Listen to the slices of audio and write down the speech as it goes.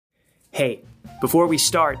Hey, before we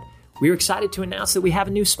start, we're excited to announce that we have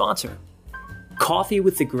a new sponsor. Coffee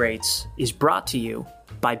with the Greats is brought to you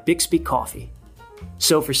by Bixby Coffee.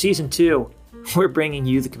 So for Season 2, we're bringing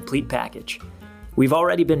you the complete package. We've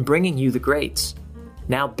already been bringing you the greats.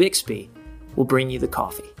 Now Bixby will bring you the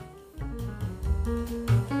coffee.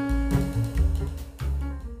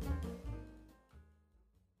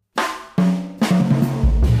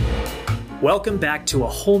 Welcome back to a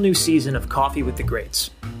whole new season of Coffee with the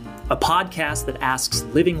Greats, a podcast that asks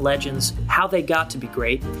living legends how they got to be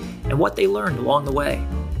great and what they learned along the way.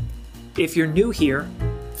 If you're new here,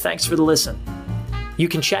 thanks for the listen. You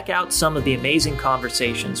can check out some of the amazing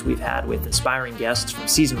conversations we've had with inspiring guests from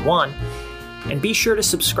Season 1, and be sure to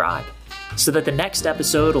subscribe so that the next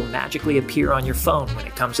episode will magically appear on your phone when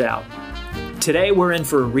it comes out. Today we're in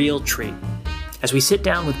for a real treat as we sit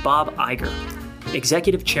down with Bob Iger,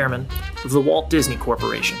 Executive Chairman of the Walt Disney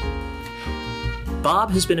Corporation.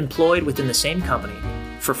 Bob has been employed within the same company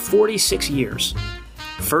for 46 years,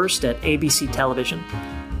 first at ABC Television,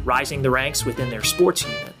 rising the ranks within their sports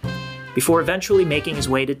unit, before eventually making his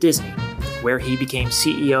way to Disney, where he became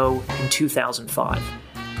CEO in 2005.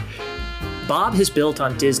 Bob has built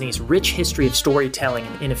on Disney's rich history of storytelling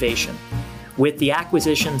and innovation, with the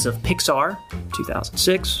acquisitions of Pixar,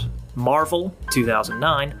 2006, Marvel,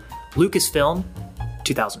 2009, Lucasfilm,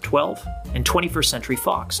 2012, and 21st Century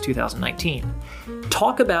Fox, 2019.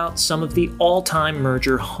 Talk about some of the all-time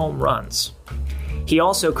merger home runs. He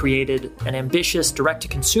also created an ambitious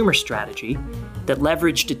direct-to-consumer strategy that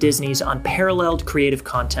leveraged Disney's unparalleled creative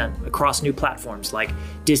content across new platforms like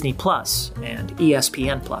Disney Plus and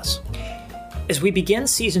ESPN Plus. As we begin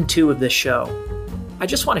Season 2 of this show, I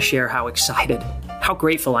just want to share how excited, how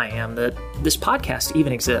grateful I am that this podcast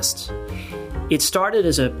even exists. It started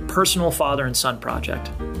as a personal father and son project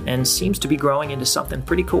and seems to be growing into something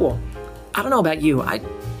pretty cool. I don't know about you, I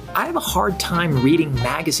have a hard time reading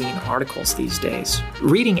magazine articles these days,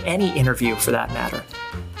 reading any interview for that matter.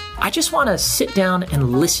 I just want to sit down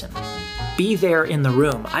and listen, be there in the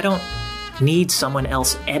room. I don't need someone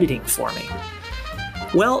else editing for me.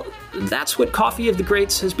 Well, that's what Coffee of the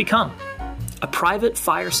Greats has become, a private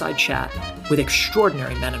fireside chat with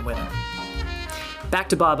extraordinary men and women. Back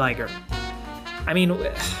to Bob Iger. I mean,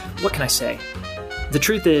 what can I say? The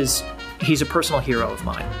truth is, he's a personal hero of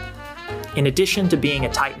mine. In addition to being a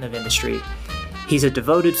titan of industry, he's a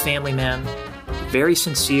devoted family man, very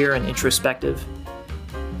sincere and introspective.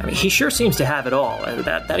 I mean, he sure seems to have it all.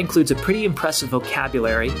 That includes a pretty impressive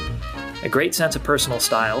vocabulary, a great sense of personal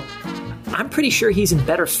style. I'm pretty sure he's in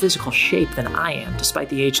better physical shape than I am, despite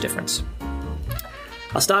the age difference.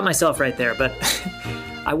 I'll stop myself right there, but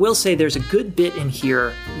I will say there's a good bit in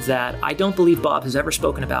here that I don't believe Bob has ever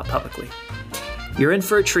spoken about publicly. You're in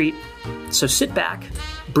for a treat, so sit back,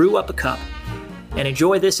 brew up a cup, and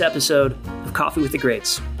enjoy this episode of Coffee with the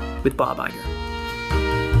Greats with Bob Iger.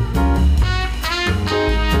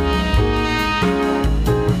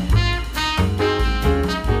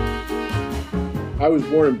 I was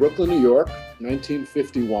born in Brooklyn, New York,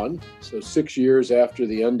 1951, so 6 years after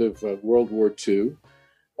the end of World War II.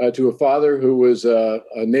 To a father who was a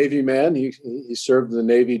Navy man. He served in the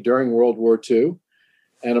Navy during World War II,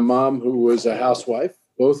 and a mom who was a housewife,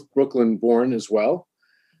 both Brooklyn born as well,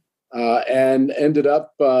 and ended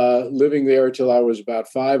up living there till I was about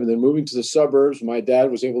 5, and then moving to the suburbs. My dad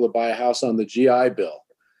was able to buy a house on the GI Bill.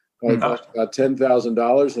 It cost about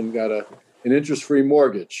 $10,000 and got an interest-free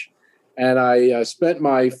mortgage. And I spent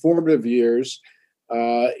my formative years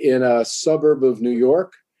in a suburb of New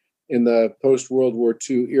York, in the post-World War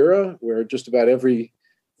II era, where just about every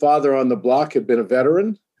father on the block had been a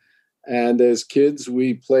veteran. And as kids,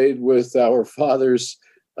 we played with our father's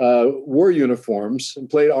war uniforms and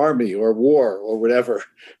played army or war or whatever.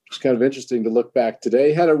 It's kind of interesting to look back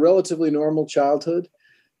today. Had a relatively normal childhood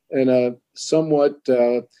in a somewhat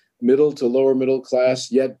middle to lower middle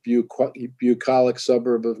class, yet bucolic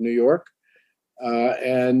suburb of New York.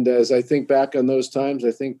 And as I think back on those times,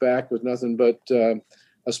 I think back with nothing but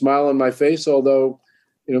a smile on my face, although,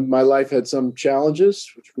 my life had some challenges,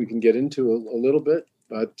 which we can get into a little bit.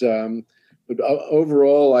 But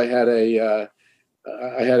overall, I had a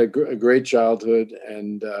great childhood,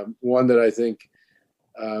 and one that I think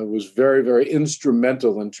was very, very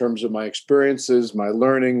instrumental in terms of my experiences, my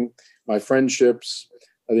learning, my friendships,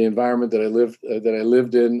 the environment that I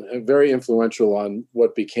lived in, very influential on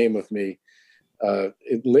what became of me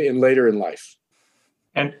later in life.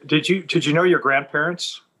 And did you know your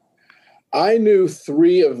grandparents? I knew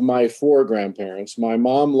 3 of my 4 grandparents. My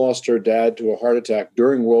mom lost her dad to a heart attack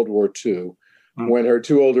during World War II, when her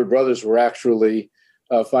 2 older brothers were actually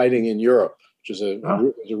fighting in Europe, which is a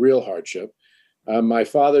real hardship. My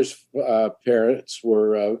father's parents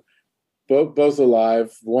were both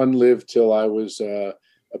alive. One lived till I was a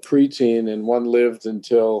preteen, and one lived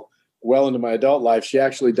until well into my adult life. She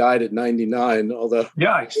actually died at 99, although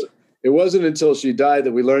Yikes. it wasn't until she died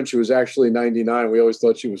that we learned she was actually 99. We always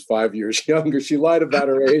thought she was 5 years younger. She lied about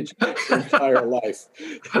her age her entire life.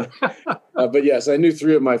 But yes, I knew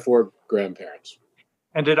 3 of my 4 grandparents.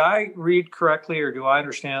 And did I read correctly, or do I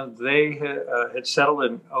understand they had settled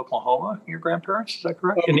in Oklahoma, your grandparents? Is that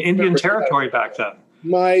correct? In Indian Territory back then.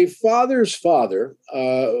 My father's father,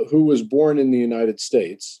 who was born in the United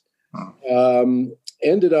States,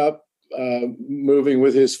 ended up moving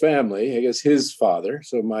with his family. I guess his father,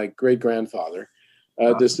 so my great-grandfather,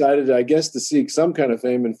 decided, I guess, to seek some kind of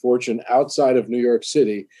fame and fortune outside of New York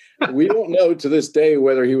City. We don't know to this day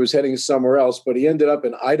whether he was heading somewhere else, but he ended up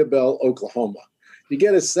in Idabel, Oklahoma. You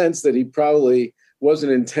get a sense that he probably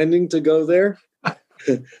wasn't intending to go there,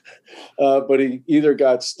 but he either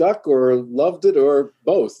got stuck or loved it or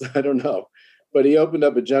both. I don't know. But he opened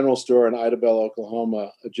up a general store in Idabel,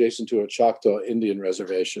 Oklahoma, adjacent to a Choctaw Indian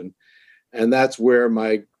reservation. And that's where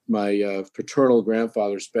my paternal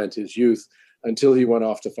grandfather spent his youth until he went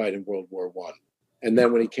off to fight in World War I. And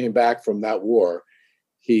then when he came back from that war,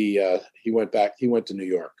 he went to New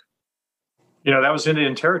York. That was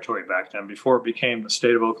Indian Territory back then, before it became the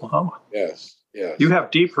state of Oklahoma. Yes. You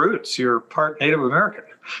have deep roots. You're part Native American.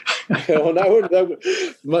 Well,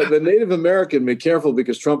 the Native American, be careful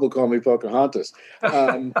because Trump will call me Pocahontas.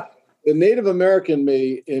 The Native American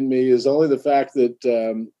in me is only the fact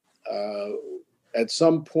that at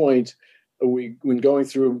some point, when going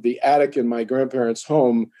through the attic in my grandparents'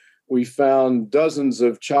 home, we found dozens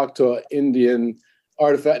of Choctaw Indian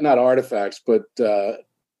not artifacts, but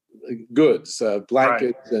goods,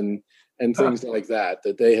 blankets, right, and things like that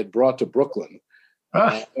they had brought to Brooklyn.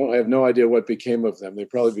 I have no idea what became of them. They'd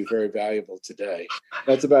probably be very valuable today.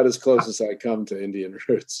 That's about as close as I come to Indian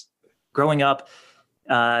roots. Growing up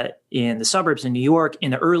in the suburbs in New York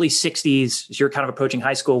in the early 60s, as you're kind of approaching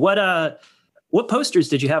high school, what posters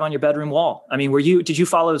did you have on your bedroom wall? I mean, did you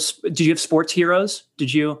have sports heroes?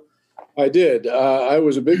 Did you? I did. I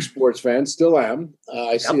was a big sports fan, still am.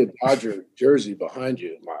 I see a Dodger jersey behind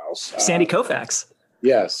you, Miles. Sandy Koufax.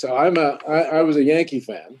 Yes. So I was a Yankee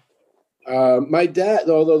fan. My dad,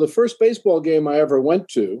 although the first baseball game I ever went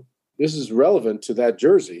to, this is relevant to that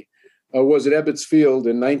jersey, was at Ebbets Field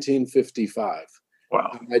in 1955.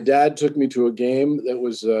 Wow. My dad took me to a game that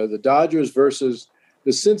was the Dodgers versus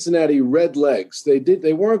the Cincinnati Redlegs.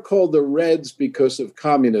 They weren't called the Reds because of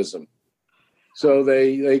communism. So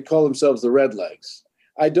they call themselves the Redlegs.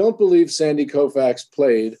 I don't believe Sandy Koufax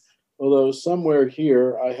played, although somewhere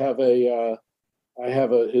here I have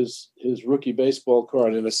his rookie baseball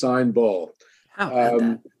card in a signed ball. How about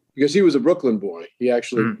that? Because he was a Brooklyn boy. He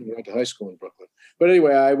actually went to high school in Brooklyn. But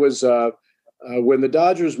anyway, I was when the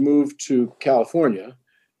Dodgers moved to California,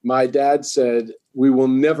 my dad said, "We will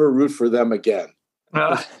never root for them again."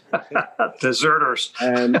 Deserters.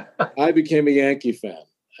 And I became a Yankee fan.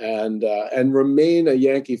 And remain a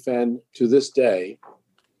Yankee fan to this day.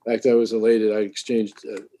 In fact, I was elated. I exchanged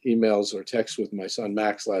emails or texts with my son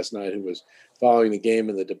Max last night, who was following the game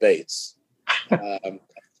and the debates.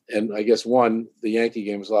 And I guess the Yankee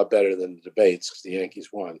game was a lot better than the debates because the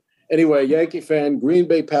Yankees won. Anyway, Yankee fan, Green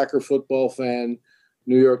Bay Packer football fan,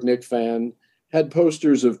 New York Knicks fan. Had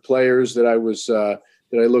posters of players that I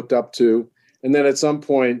looked up to, and then at some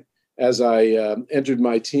point, as I entered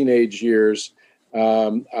my teenage years,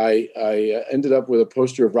 I ended up with a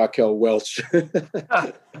poster of Raquel Welch.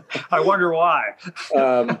 I wonder why.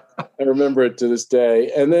 I remember it to this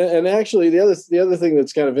day. And actually, the other thing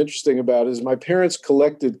that's kind of interesting about it is my parents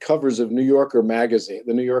collected covers of the New Yorker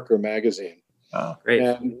magazine. Oh, great!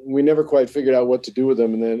 And we never quite figured out what to do with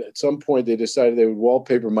them. And then at some point, they decided they would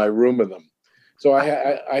wallpaper my room with them. So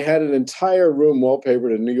I had an entire room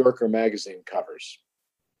wallpapered in New Yorker magazine covers.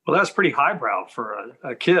 Well, that's pretty highbrow for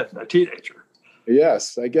a kid, a teenager.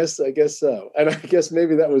 Yes, I guess so. And I guess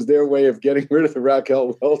maybe that was their way of getting rid of the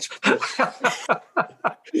Raquel Welch.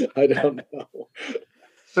 I don't know.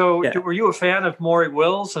 So were you a fan of Maury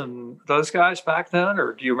Wills and those guys back then,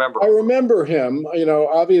 or do you remember? I remember him.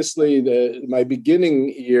 Obviously my beginning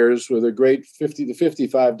years were the great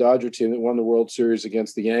 55 Dodger team that won the World Series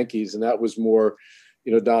against the Yankees. And that was more,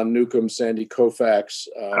 Don Newcomb, Sandy Koufax,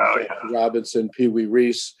 Robinson, Pee Wee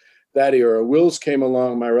Reese. That era. Wills came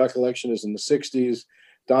along. My recollection is in the 60s.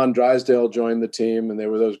 Don Drysdale joined the team, and there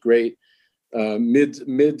were those great mid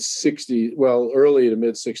 60s, early to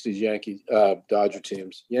mid 60s Yankee Dodger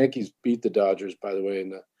teams. Yankees beat the Dodgers, by the way,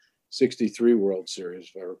 in the 63 World Series,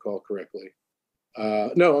 if I recall correctly.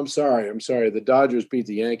 No, I'm sorry. The Dodgers beat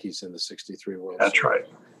the Yankees in the 63 World Series. That's right.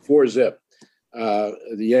 4-zip. The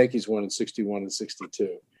Yankees won in 61 and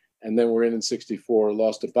 62. And then we're in 64,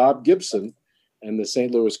 lost to Bob Gibson and the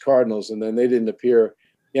St. Louis Cardinals. And then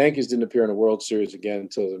Yankees didn't appear in a World Series again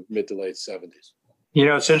until the mid to late 70s.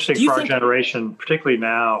 It's interesting for our generation, particularly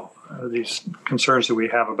now, these concerns that we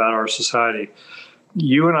have about our society.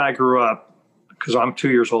 You and I grew up, because I'm 2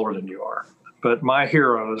 years older than you are, but my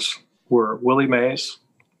heroes were Willie Mays,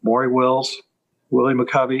 Maury Wills, Willie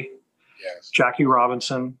McCovey, Jackie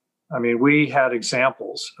Robinson. I mean, we had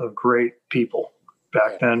examples of great people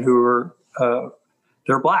back then who were,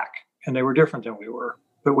 they're black and they were different than we were,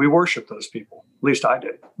 but we worshiped those people. At least I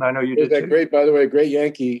did. And I know you did too. Great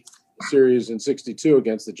Yankee series in 62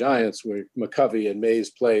 against the Giants where McCovey and Mays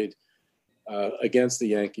played against the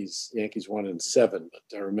Yankees. Yankees won in 7,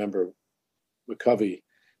 but I remember McCovey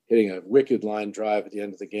hitting a wicked line drive at the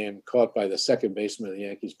end of the game, caught by the second baseman of the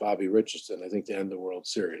Yankees, Bobby Richardson, I think, to end the World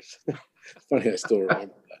Series. Funny, I still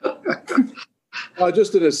remember that.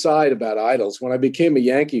 Just an aside about idols. When I became a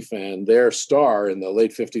Yankee fan, their star in the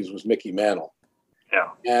late 50s was Mickey Mantle. Yeah.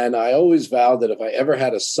 And I always vowed that if I ever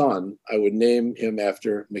had a son, I would name him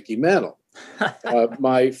after Mickey Mantle.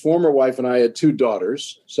 My former wife and I had 2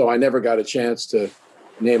 daughters, so I never got a chance to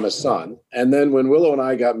name a son. And then when Willow and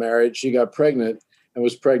I got married, she got pregnant and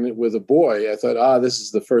was pregnant with a boy. I thought, this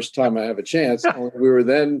is the first time I have a chance. I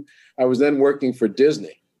was then working for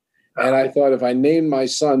Disney. And I thought if I named my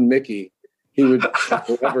son Mickey, he would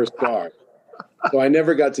forever star. So I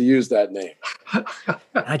never got to use that name.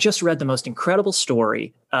 I just read the most incredible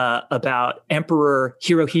story about Emperor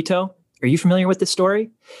Hirohito. Are you familiar with this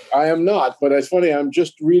story? I am not, but it's funny. I'm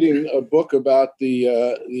just reading a book about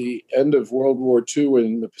the end of World War II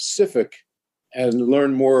in the Pacific and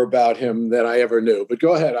learn more about him than I ever knew. But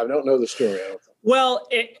go ahead. I don't know the story. Well,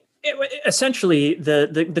 essentially,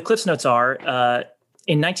 the Cliff's Notes are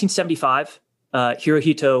in 1975,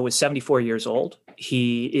 Hirohito was 74 years old.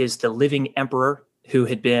 He is the living emperor who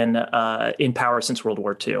had been in power since World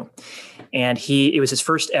War II. And it was his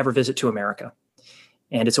first ever visit to America.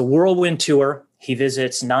 And it's a whirlwind tour. He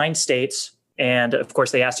visits 9 states. And of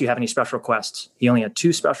course, they asked, do you have any special requests? He only had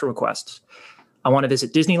 2 special requests. I want to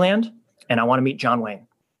visit Disneyland and I want to meet John Wayne.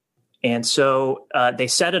 And so they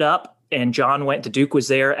set it up and John went, the Duke was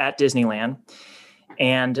there at Disneyland.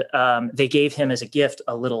 And they gave him as a gift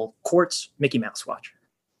a little quartz Mickey Mouse watch.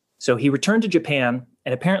 So he returned to Japan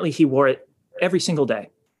and apparently he wore it every single day,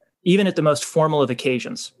 even at the most formal of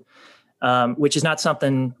occasions. Which is not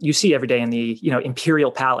something you see every day in the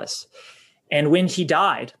imperial palace. And when he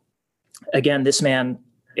died, again, this man,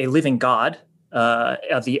 a living god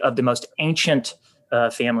of the most ancient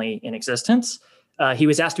family in existence, he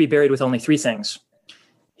was asked to be buried with only 3 things: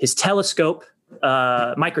 his telescope,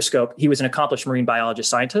 microscope. He was an accomplished marine biologist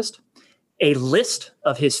scientist. A list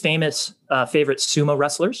of his famous favorite sumo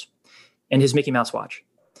wrestlers, and his Mickey Mouse watch.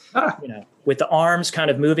 With the arms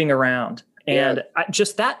kind of moving around. And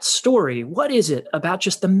just that story, what is it about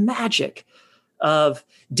just the magic of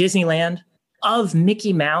Disneyland, of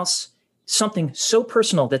Mickey Mouse, something so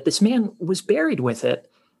personal that this man was buried with it?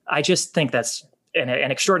 I just think that's an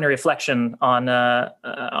extraordinary reflection on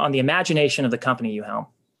the imagination of the company you helm.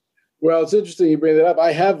 Well, it's interesting you bring that up.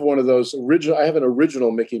 I have one of those I have an original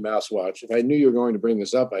Mickey Mouse watch. If I knew you were going to bring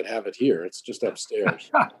this up, I'd have it here. It's just upstairs.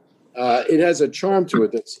 It has a charm to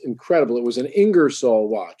it that's incredible. It was an Ingersoll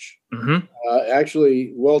watch. Mm-hmm.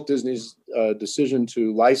 Actually, Walt Disney's decision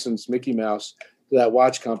to license Mickey Mouse to that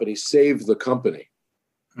watch company saved the company.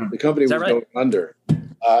 The company was going under,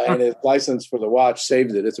 and his license for the watch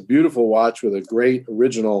saved it. It's a beautiful watch with a great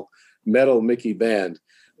original metal Mickey band.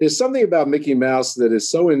 There's something about Mickey Mouse that is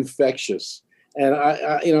so infectious, and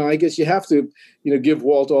I guess you have to give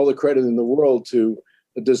Walt all the credit in the world to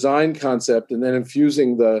the design concept and then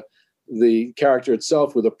infusing the character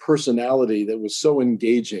itself with a personality that was so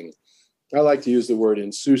engaging. I like to use the word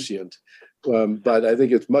insouciant, but I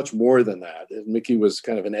think it's much more than that. Mickey was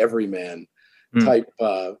kind of an everyman type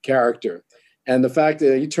character. And the fact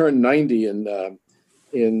that he turned 90 in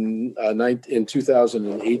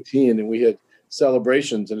 2018 and we had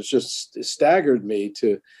celebrations, and it's just staggered me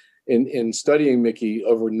in studying Mickey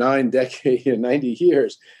over 90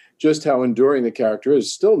 years, just how enduring the character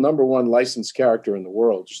is. Still number 1 licensed character in the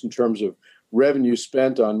world, just in terms of revenue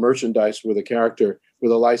spent on merchandise with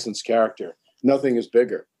a licensed character. Nothing is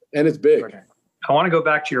bigger, and it's big. Okay. I want to go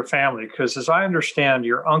back to your family because, as I understand,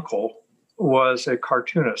 your uncle was a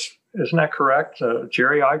cartoonist. Isn't that correct?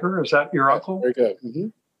 Jerry Iger, is that your uncle? Very good. Mm-hmm.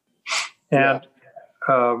 And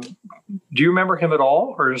do you remember him at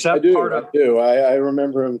all, or is that I do. part of? I do. I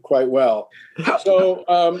remember him quite well.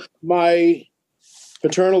 So my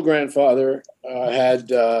paternal grandfather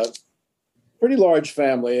had a pretty large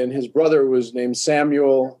family, and his brother was named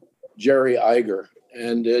Samuel Jerry Iger,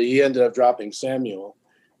 and he ended up dropping Samuel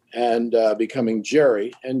and becoming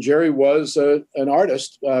Jerry. And Jerry was an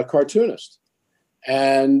artist, cartoonist,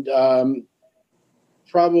 and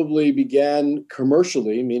probably began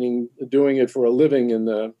commercially, meaning doing it for a living in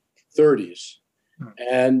the 30s,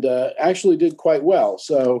 and actually did quite well.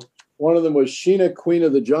 So one of them was Sheena, Queen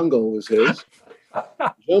of the Jungle was his.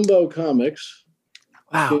 Jumbo Comics.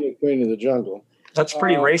 Wow. Sheena, Queen of the Jungle. That's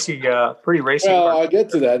pretty racy. Pretty racy. Well, I'll get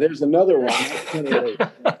to that. There's another one.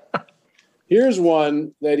 Here's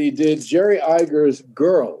one that he did, Jerry Iger's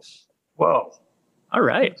Girls. Whoa. All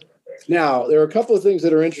right. Now, there are a couple of things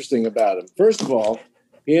that are interesting about him. First of all,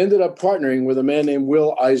 he ended up partnering with a man named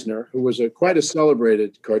Will Eisner, who was quite a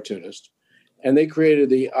celebrated cartoonist, and they created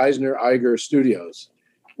the Eisner-Iger Studios.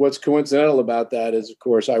 What's coincidental about that is, of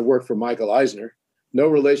course, I worked for Michael Eisner, no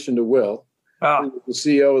relation to Will. Ah. He was the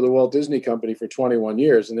CEO of the Walt Disney Company for 21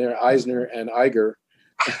 years, and there Eisner and Iger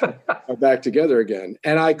are back together again.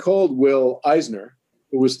 And I called Will Eisner,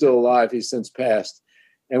 who was still alive, he's since passed,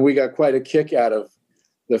 and we got quite a kick out of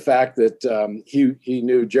the fact that he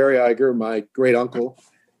knew Jerry Iger, my great uncle,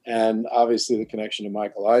 and obviously the connection to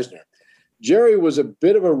Michael Eisner. Jerry was a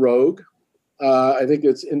bit of a rogue. I think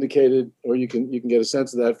it's indicated, or you can get a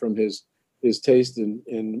sense of that from his taste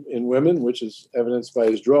in women, which is evidenced by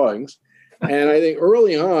his drawings. And I think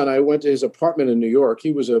early on, I went to his apartment in New York.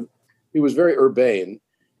 He was very urbane,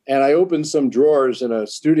 and I opened some drawers in a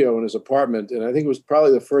studio in his apartment, and I think it was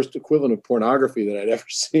probably the first equivalent of pornography that I'd ever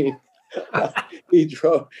seen. He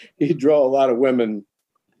draw a lot of women.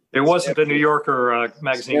 It wasn't the New Yorker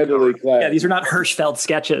magazine cover. Yeah, these are not Hirschfeld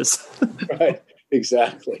sketches. Right,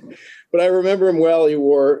 exactly. But I remember him well. He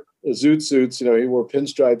wore zoot suits. He wore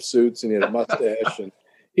pinstripe suits, and he had a mustache. And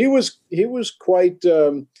he was quite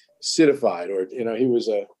citified, or he was,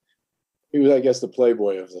 I guess, the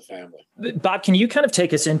playboy of the family. Bob, can you kind of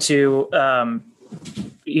take us into,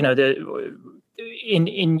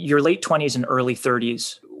 in your late 20s and early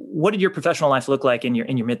 30s? What did your professional life look like in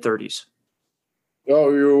your mid 30s?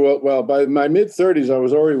 Oh, well, by my mid 30s, I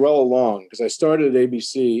was already well along because I started at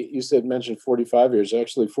ABC. You mentioned 45 years,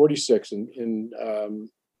 actually 46 in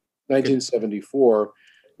 1974,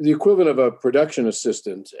 the equivalent of a production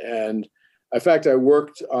assistant. And in fact, I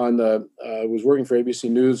was working for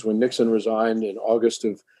ABC News when Nixon resigned in August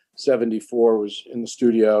of 74, was in the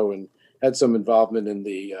studio and had some involvement in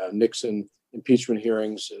the Nixon impeachment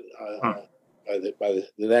hearings by the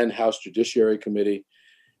then House Judiciary Committee,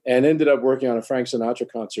 and ended up working on a Frank Sinatra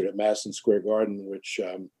concert at Madison Square Garden, which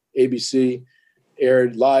ABC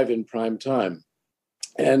aired live in prime time.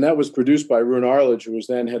 And that was produced by Roone Arledge, who was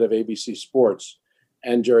then head of ABC Sports,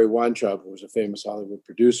 and Jerry Weintraub, who was a famous Hollywood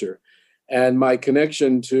producer. And my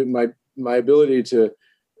connection to my ability to,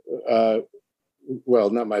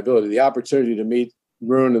 not my ability, the opportunity to meet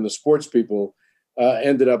Roone and the sports people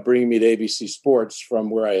ended up bringing me to ABC Sports from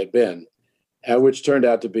where I had been, which turned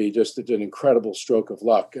out to be just an incredible stroke of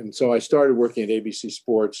luck. And so I started working at ABC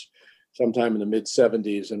Sports sometime in the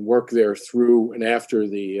mid-'70s and worked there through and after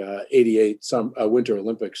the 88 Winter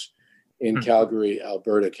Olympics in Calgary,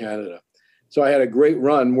 Alberta, Canada. So I had a great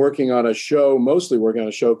run mostly working on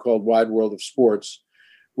a show called Wide World of Sports,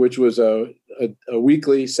 which was a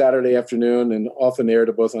weekly Saturday afternoon and often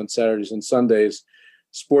aired both on Saturdays and Sundays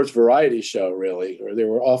sports variety show, really, where there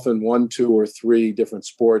were often 1, 2, or 3 different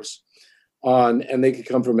sports on, and they could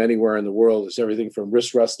come from anywhere in the world. It's everything from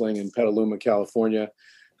wrist wrestling in Petaluma, California,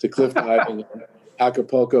 to cliff diving in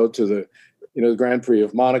Acapulco, to the Grand Prix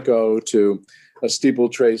of Monaco, to a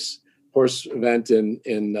steeplechase horse event in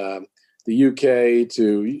the UK,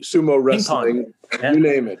 to sumo wrestling, you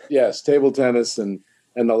name it. Yes, table tennis and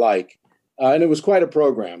the like. And it was quite a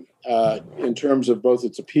program in terms of both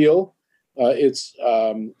its appeal, its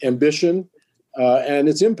ambition, and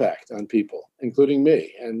its impact on people, including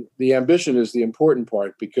me. And the ambition is the important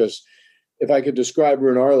part, because if I could describe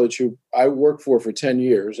Roone Arledge, who I worked for 10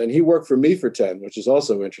 years, and he worked for me for 10, which is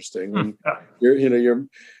also interesting. When you're in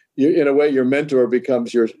a way, your mentor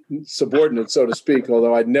becomes your subordinate, so to speak,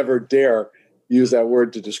 although I'd never dare use that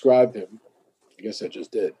word to describe him. I guess I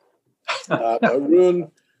just did. Roone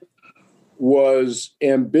was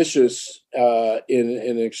ambitious in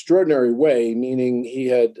an extraordinary way, meaning he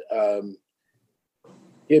had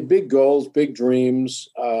big goals, big dreams,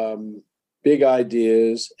 big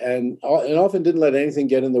ideas, and often didn't let anything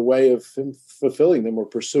get in the way of him fulfilling them or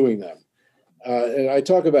pursuing them. And I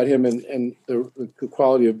talk about him and the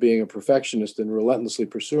quality of being a perfectionist and relentlessly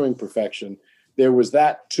pursuing perfection. There was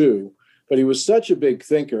that too, but he was such a big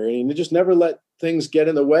thinker, and he just never let things get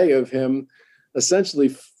in the way of him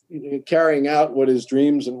essentially carrying out what his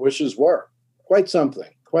dreams and wishes were. Quite something,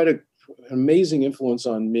 an amazing influence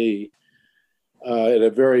on me at a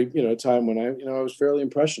very, time when I was fairly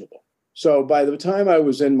impressionable. So by the time I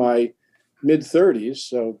was in my mid 30s,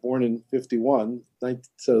 so born in 51,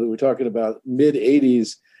 so we're talking about mid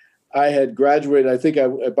 80s, I had graduated. I think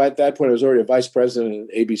by that point I was already a vice president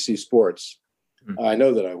at ABC Sports. I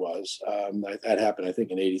know that I was. That happened, I think,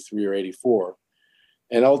 in 83 or 84.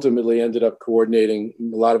 And ultimately ended up coordinating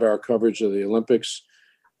a lot of our coverage of the Olympics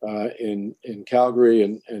in Calgary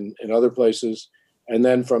and other places. And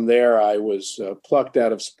then from there, I was plucked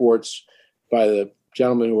out of sports by the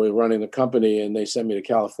gentlemen who were running the company, and they sent me to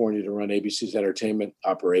California to run ABC's entertainment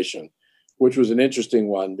operation, which was an interesting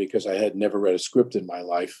one because I had never read a script in my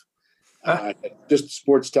life. I had just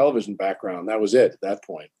sports television background. That was it at that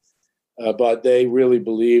point. But they really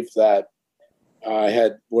believed that I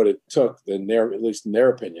had what it took, at least in their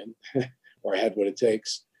opinion, or I had what it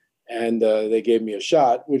takes. And they gave me a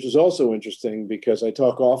shot, which is also interesting because I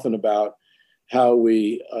talk often about how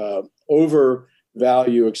we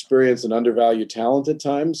overvalue experience and undervalue talent at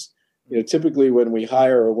times. Typically when we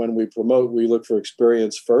hire or when we promote, we look for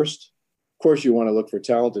experience first. Of course, you want to look for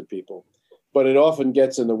talented people, but it often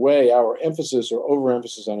gets in the way. Our emphasis or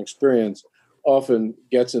overemphasis on experience often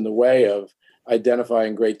gets in the way of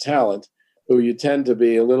identifying great talent, who you tend to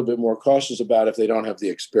be a little bit more cautious about if they don't have the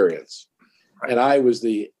experience. Right. And I was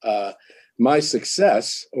my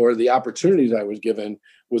success or the opportunities I was given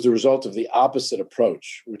was the result of the opposite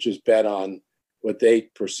approach, which is bet on what they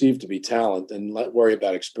perceive to be talent and worry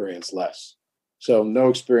about experience less. So no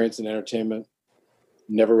experience in entertainment,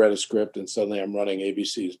 never read a script, and suddenly I'm running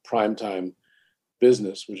ABC's primetime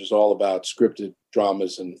business, which is all about scripted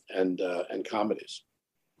dramas and comedies.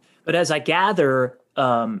 But as I gather,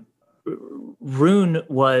 Roone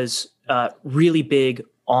was really big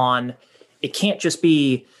on, it can't just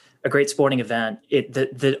be a great sporting event.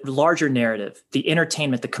 The larger narrative, the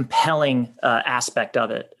entertainment, the compelling aspect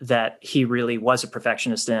of it that he really was a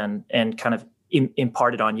perfectionist in and kind of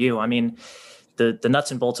imparted on you. I mean, the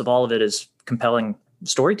nuts and bolts of all of it is compelling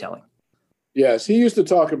storytelling. Yes, he used to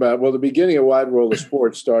talk about, the beginning of Wide World of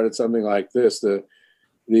Sports started something like this, all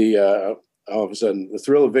of a sudden, the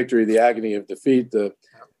thrill of victory, the agony of defeat, the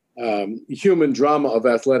human drama of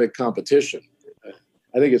athletic competition.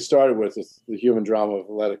 I think it started with the human drama of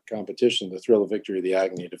athletic competition, the thrill of victory, the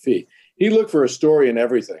agony of defeat. He looked for a story in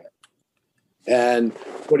everything. And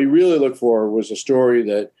what he really looked for was a story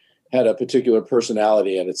that had a particular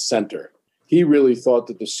personality at its center. He really thought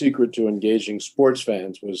that the secret to engaging sports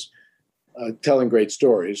fans was telling great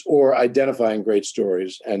stories or identifying great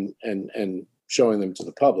stories and showing them to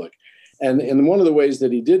the public. And one of the ways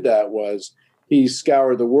that he did that was he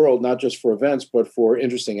scoured the world, not just for events, but for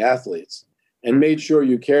interesting athletes, and made sure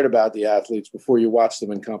you cared about the athletes before you watched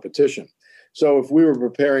them in competition. So if we were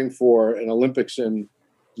preparing for an Olympics in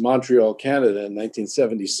Montreal, Canada in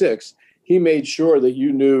 1976, he made sure that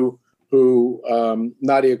you knew who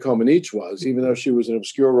Nadia Comaneci was, even though she was an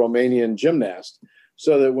obscure Romanian gymnast,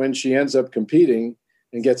 so that when she ends up competing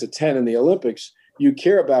and gets a 10 in the Olympics, you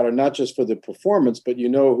care about her not just for the performance, but you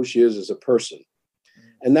know who she is as a person.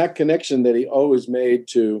 And that connection that he always made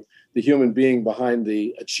to the human being behind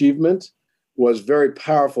the achievement was very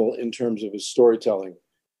powerful in terms of his storytelling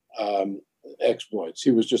exploits.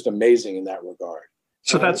 He was just amazing in that regard.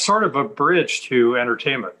 So that's sort of a bridge to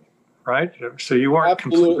entertainment, right? So you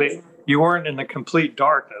weren't in the complete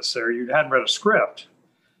darkness there. You hadn't read a script,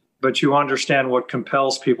 but you understand what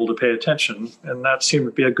compels people to pay attention, and that seemed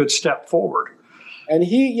to be a good step forward. And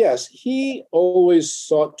he always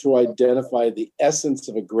sought to identify the essence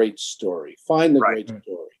of a great story, find the great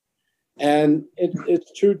story. And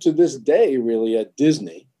it's true to this day, really, at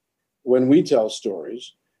Disney, when we tell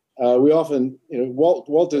stories, we often,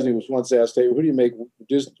 Walt Disney was once asked, "Hey, who do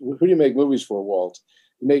you make movies for, Walt?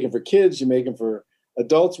 You make them for kids, you make them for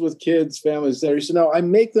adults with kids, families there." He said, "No, I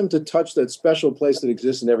make them to touch that special place that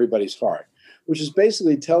exists in everybody's heart," which is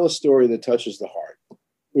basically tell a story that touches the heart,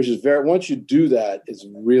 which is once you do that, it's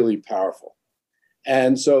really powerful.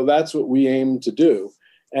 And so that's what we aim to do.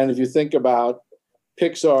 And if you think about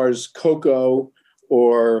Pixar's Coco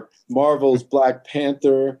or Marvel's Black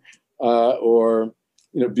Panther or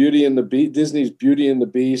Beauty and the Beast, Disney's Beauty and the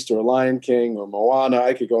Beast or Lion King or Moana,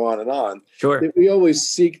 I could go on and on. Sure. We always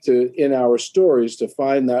seek to, in our stories, to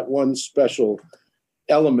find that one special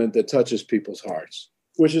element that touches people's hearts,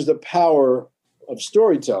 which is the power of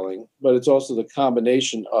storytelling, but it's also the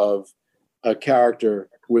combination of a character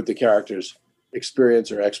with the character's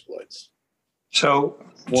experience or exploits. So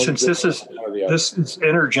since this is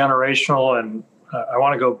intergenerational and I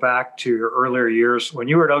want to go back to your earlier years. When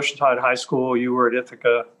you were at Oceanside High School, you were at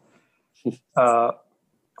Ithaca.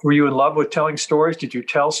 Were you in love with telling stories? Did you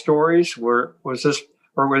tell stories? Was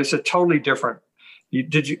it totally different?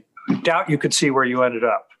 I doubt you could see where you ended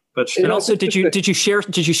up. But and also, did you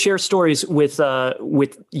share stories with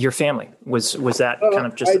your family? Was that kind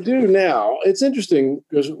of just? I do now. It's interesting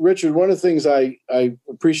because Richard, one of the things I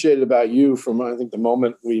appreciated about you from I think the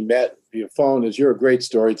moment we met via phone is you're a great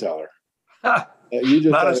storyteller. You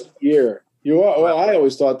just had a year. You are. Well, I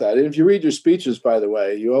always thought that. And if you read your speeches, by the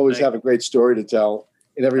way, you always have a great story to tell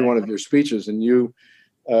in every one of your speeches, and you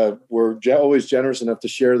were always generous enough to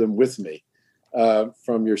share them with me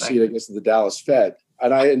from your seat, I guess, at the Dallas Fed.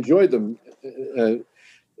 And I enjoyed them,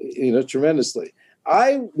 tremendously.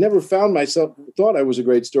 I never thought I was a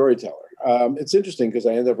great storyteller. It's interesting because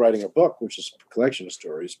I ended up writing a book, which is a collection of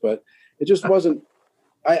stories, but it just wasn't.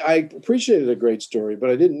 I appreciated a great story, but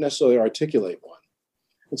I didn't necessarily articulate one.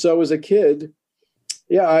 And so as a kid,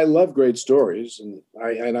 I love great stories, and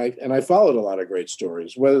I followed a lot of great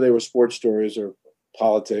stories, whether they were sports stories or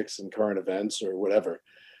politics and current events or whatever.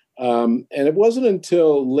 And it wasn't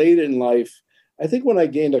until late in life, I think, when I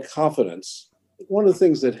gained a confidence. One of the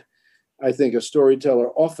things that I think a storyteller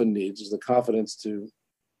often needs is the confidence to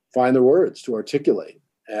find the words, to articulate.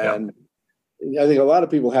 And I think a lot of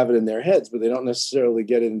people have it in their heads, but they don't necessarily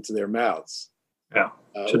get it into their mouths.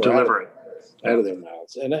 To deliver it out of their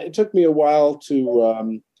mouths. And it took me a while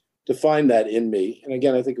to find that in me. And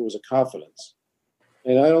again, I think it was a confidence.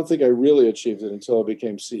 And I don't think I really achieved it until I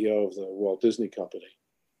became CEO of the Walt Disney Company.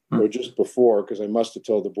 Or just before, because I must have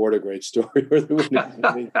told the board a great story or they wouldn't have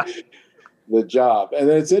given me the job. And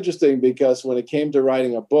then it's interesting because when it came to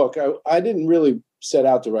writing a book, I didn't really set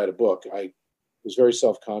out to write a book. I was very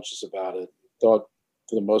self-conscious about it. Thought,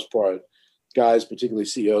 for the most part, guys, particularly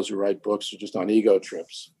CEOs who write books, are just on ego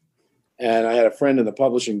trips. And I had a friend in the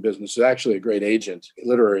publishing business, who's actually a great agent, a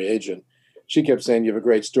literary agent. She kept saying, "You have a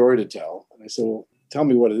great story to tell." And I said, "Well, tell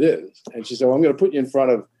me what it is." And she said, "Well, I'm going to put you in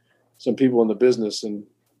front of some people in the business and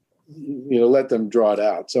let them draw it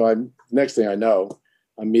out." So next thing I know,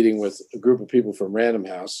 I'm meeting with a group of people from Random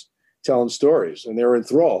House telling stories, and they were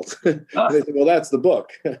enthralled. They said, "Well, that's the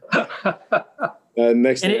book."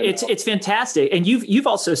 It's fantastic. And you've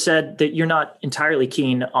also said that you're not entirely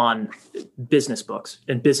keen on business books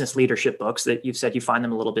and business leadership books, that you've said you find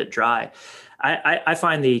them a little bit dry. I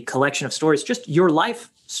find the collection of stories, just your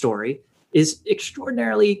life story, is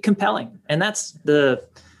extraordinarily compelling. And that's the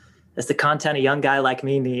content a young guy like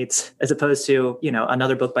me needs, as opposed to,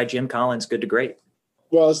 another book by Jim Collins, good to great.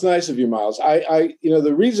 Well, it's nice of you, Miles.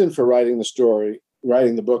 The reason for writing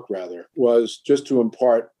the book, was just to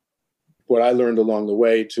impart what I learned along the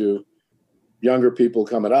way to younger people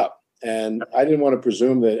coming up. And I didn't want to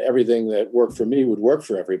presume that everything that worked for me would work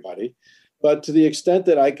for everybody. But to the extent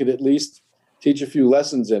that I could at least teach a few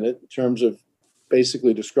lessons in it, in terms of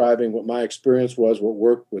basically describing what my experience was, what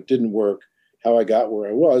worked, what didn't work, how I got where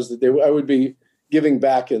I was, I would be giving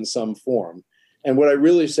back in some form. And what I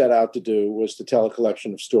really set out to do was to tell a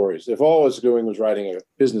collection of stories. If all I was doing was writing a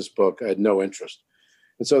business book, I had no interest.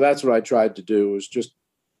 And so that's what I tried to do, was just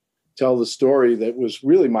tell the story that was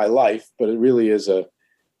really my life, but it really is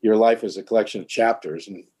your life is a collection of chapters,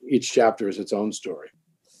 and each chapter is its own story.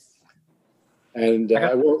 And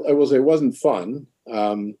I will say it wasn't fun.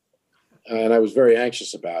 And I was very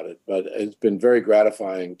anxious about it, but it's been very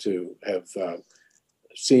gratifying to have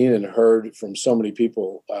seen and heard from so many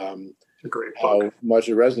people how much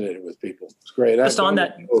it resonated with people. It's great. Just on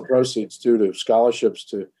that, proceeds too to scholarships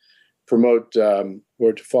to promote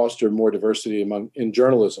or to foster more diversity in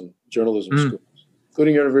journalism schools,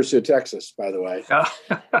 including University of Texas, by the way.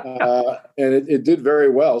 And it did very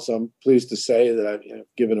well. So I'm pleased to say that I've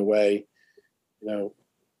given away,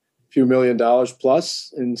 few $1 million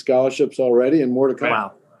plus in scholarships already, and more to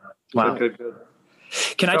come. Wow. Good.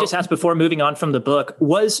 Can I just ask, before moving on from the book,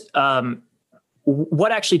 what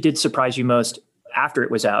actually did surprise you most after it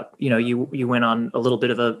was out? You went on a little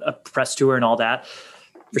bit of a press tour and all that.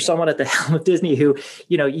 For someone at the helm of Disney who,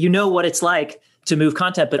 what it's like to move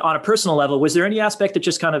content, but on a personal level, was there any aspect that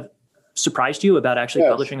just kind of surprised you about actually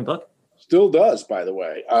publishing a book? Still does, by the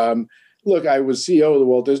way. Look, I was CEO of the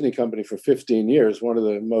Walt Disney Company for 15 years, one of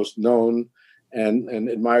the most known and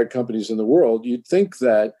admired companies in the world. You'd think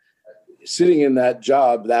that sitting in that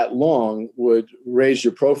job that long would raise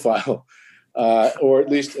your profile, or at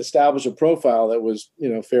least establish a profile that was,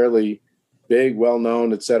 fairly big,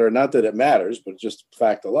 well-known, et cetera. Not that it matters, but just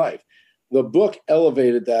fact of life. The book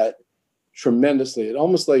elevated that tremendously. It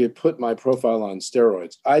almost like it put my profile on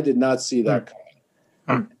steroids. I did not see that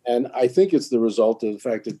coming. And I think it's the result of the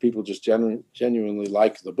fact that people just genuinely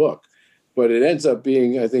like the book. but it ends up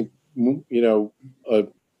being, I think,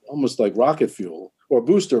 almost like rocket fuel or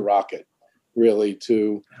booster rocket, really,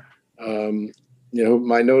 to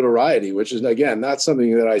my notoriety, which is, again, not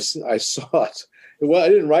something that I sought. Well, I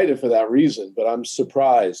didn't write it for that reason, but I'm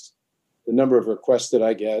surprised the number of requests that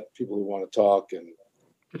I get, people who want to talk. And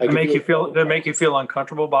did it make you feel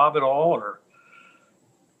uncomfortable, Bob, at all? Or?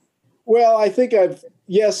 Well, I think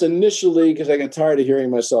yes, initially, because I got tired of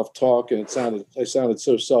hearing myself talk, and I sounded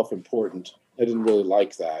so self-important. I didn't really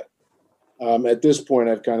like that. At this point,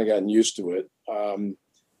 I've kind of gotten used to it. And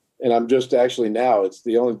I'm just actually now, it's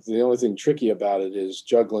the only thing tricky about it is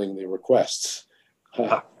juggling the requests.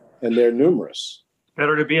 And they're numerous.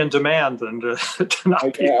 Better to be in demand than to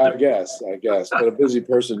not be. I guess. But a busy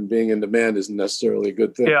person being in demand isn't necessarily a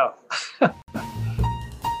good thing. Yeah.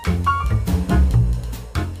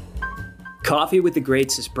 Coffee with the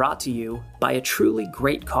Greats is brought to you by a truly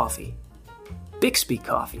great coffee, Bixby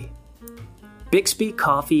Coffee. Bixby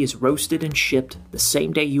Coffee is roasted and shipped the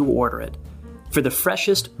same day you order it for the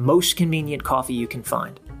freshest, most convenient coffee you can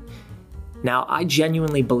find. Now, I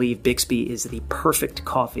genuinely believe Bixby is the perfect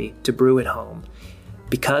coffee to brew at home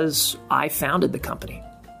because I founded the company.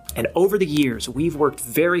 And over the years, we've worked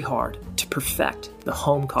very hard to perfect the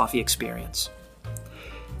home coffee experience.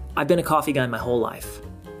 I've been a coffee guy my whole life,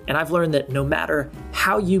 and I've learned that no matter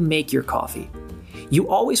how you make your coffee, you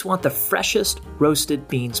always want the freshest roasted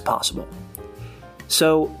beans possible.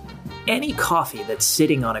 So, any coffee that's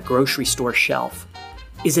sitting on a grocery store shelf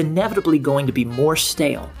is inevitably going to be more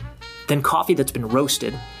stale than coffee that's been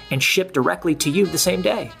roasted and shipped directly to you the same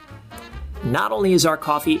day. Not only is our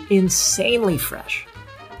coffee insanely fresh,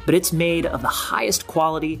 but it's made of the highest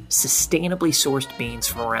quality, sustainably sourced beans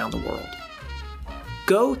from around the world.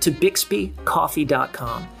 Go to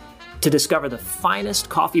BixbyCoffee.com to discover the finest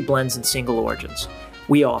coffee blends and single origins.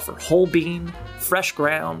 We offer whole bean, fresh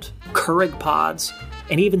ground, Keurig pods,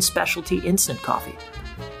 and even specialty instant coffee.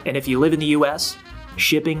 And if you live in the US,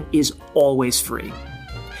 shipping is always free.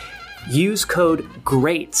 Use code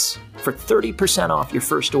GREATS for 30% off your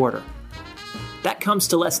first order. That comes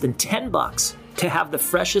to less than $10 to have the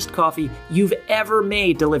freshest coffee you've ever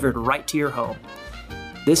made delivered right to your home.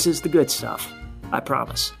 This is the good stuff, I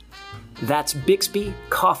promise. That's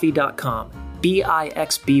BixbyCoffee.com,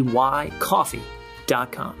 BIXBY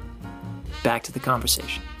coffee.com. Back to the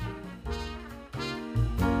conversation.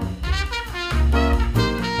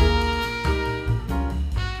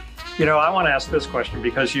 I want to ask this question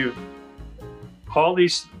because all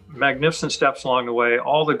these magnificent steps along the way,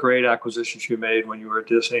 all the great acquisitions you made when you were at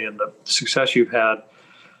Disney and the success you've had,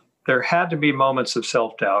 there had to be moments of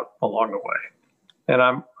self-doubt along the way.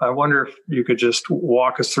 And I wonder if you could just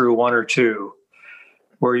walk us through one or two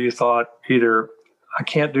where you thought either I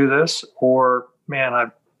can't do this or, man,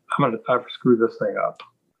 I've screwed this thing up.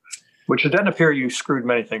 Which it doesn't appear you screwed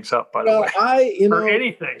many things up, by the way. Or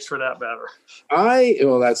any things for that matter.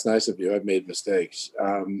 Well, that's nice of you. I've made mistakes.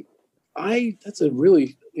 That's a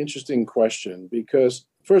really interesting question because,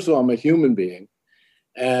 first of all, I'm a human being.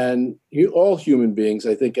 And all human beings,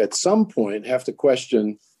 I think, at some point have to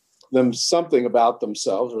question something about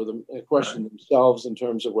themselves or question themselves in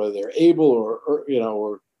terms of whether they're able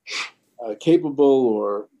or capable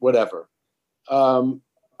or whatever.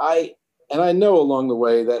 And I know along the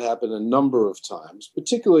way that happened a number of times,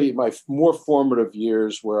 particularly my more formative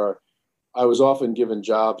years where I was often given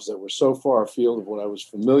jobs that were so far afield of what I was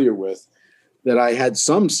familiar with that I had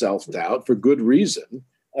some self-doubt for good reason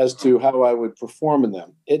as to how I would perform in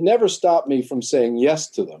them. It never stopped me from saying yes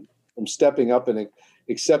to them, from stepping up and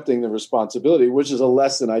accepting the responsibility, which is a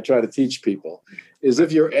lesson I try to teach people, is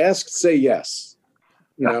if you're asked, say yes,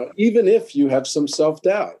 even if you have some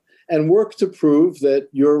self-doubt. And work to prove that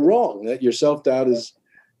you're wrong, that your self-doubt is,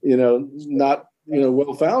 not,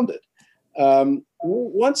 well-founded.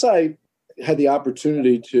 Once I had the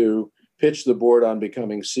opportunity to pitch the board on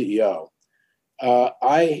becoming CEO,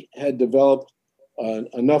 I had developed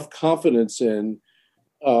enough confidence in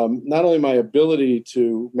not only my ability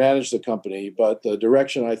to manage the company, but the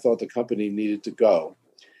direction I thought the company needed to go,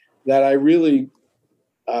 that I really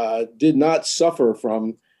did not suffer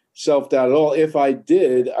from self-doubt at all. If I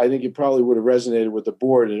did, I think it probably would have resonated with the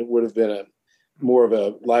board and it would have been more of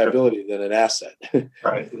a liability than an asset.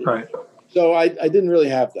 Right. So I didn't really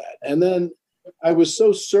have that. And then I was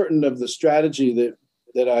so certain of the strategy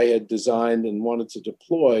that I had designed and wanted to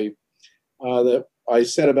deploy that I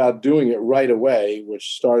set about doing it right away,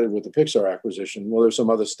 which started with the Pixar acquisition. Well, there's some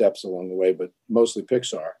other steps along the way, but mostly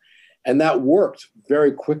Pixar. And that worked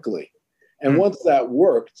very quickly. And once that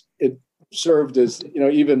worked, it served as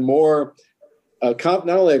even more not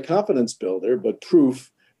only a confidence builder, but proof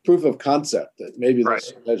of concept that maybe this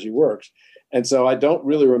strategy works. And so I don't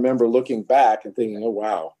really remember looking back and thinking, oh,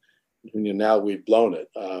 wow, now we've blown it,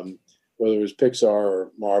 whether it was Pixar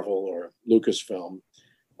or Marvel or Lucasfilm.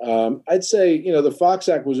 I'd say, the Fox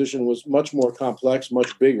acquisition was much more complex,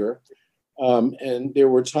 much bigger. And there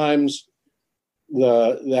were times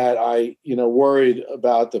that I, worried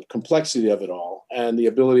about the complexity of it all and the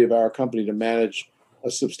ability of our company to manage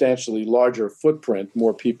a substantially larger footprint,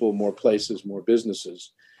 more people, more places, more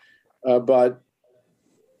businesses. But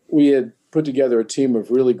we had put together a team of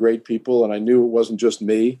really great people, and I knew it wasn't just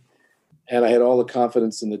me. And I had all the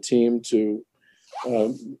confidence in the team to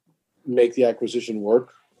make the acquisition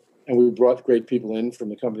work. And we brought great people in from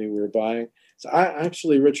the company we were buying. So I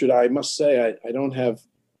actually, Richard, I must say, I don't have,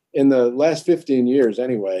 in the last 15 years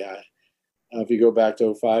anyway, if you go back to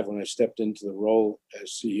 2005 when I stepped into the role as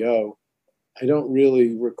CEO, I don't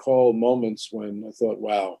really recall moments when I thought,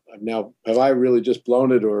 wow, have I really just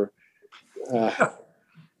blown it, or am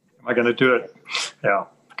I going to do it? Yeah,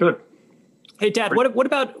 good. Hey, Dad, what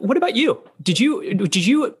about you? Did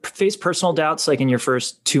you face personal doubts like in your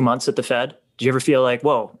first 2 months at the Fed? Did you ever feel like,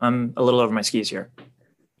 whoa, I'm a little over my skis here?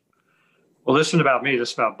 Well, this isn't about me. This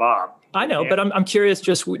is about Bob. I know, but I'm curious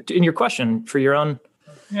just in your question for your own.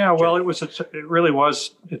 Yeah, well, it really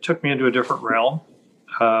was. It took me into a different realm.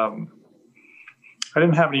 I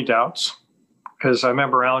didn't have any doubts because I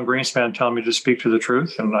remember Alan Greenspan telling me to speak to the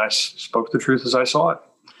truth, and I spoke the truth as I saw it.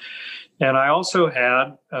 And I also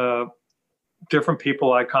had different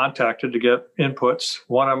people I contacted to get inputs.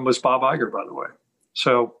 One of them was Bob Iger, by the way.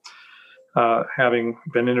 So having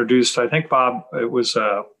been introduced, I think, Bob, it was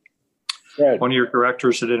one of your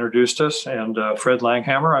directors that introduced us, and Fred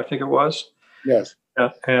Langhammer, I think it was. Yes.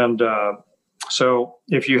 And so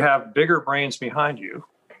if you have bigger brains behind you,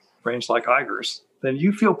 brains like Iger's, then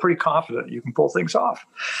you feel pretty confident you can pull things off.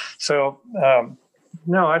 So,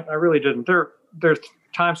 no, I really didn't. There's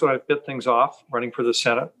times when I bit things off running for the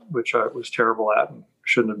Senate, which I was terrible at and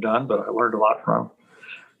shouldn't have done, but I learned a lot from,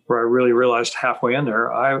 where I really realized halfway in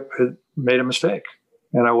there I had made a mistake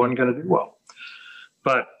and I wasn't going to do well.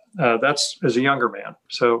 But that's as a younger man.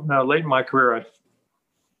 So now late in my career,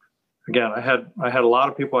 I had a lot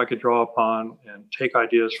of people I could draw upon and take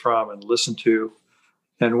ideas from and listen to.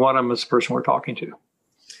 And one of them is the person we're talking to.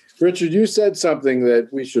 Richard, you said something that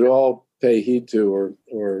we should all pay heed to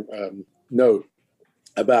or note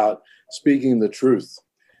about speaking the truth.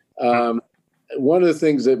 One of the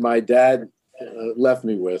things that my dad left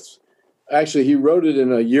me with, actually, he wrote it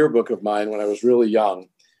in a yearbook of mine when I was really young.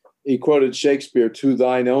 He quoted Shakespeare, "To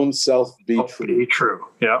thine own self be true." Be true,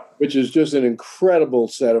 yeah. Which is just an incredible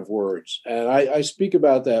set of words. And I speak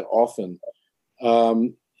about that often.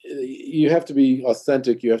 You have to be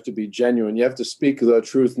authentic. You have to be genuine. You have to speak the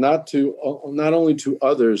truth, not only to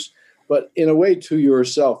others, but in a way to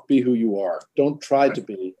yourself. Be who you are. Don't try to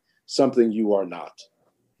be something you are not.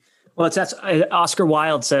 Well, that's Oscar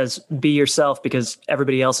Wilde says, "Be yourself," because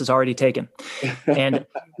everybody else is already taken. And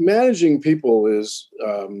managing people is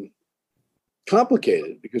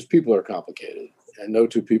complicated because people are complicated, and no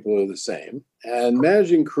two people are the same. And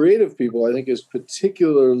managing creative people, I think, is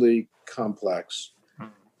particularly complex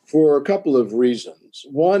for a couple of reasons.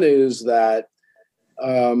 One is that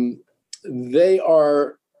they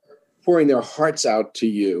are pouring their hearts out to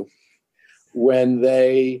you when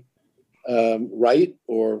they write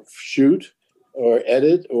or shoot or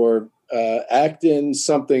edit or act in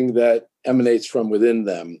something that emanates from within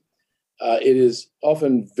them. It is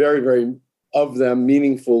often very, very of them,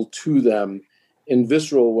 meaningful to them in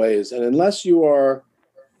visceral ways. And unless you are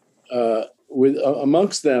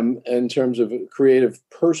amongst them in terms of a creative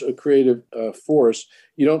force,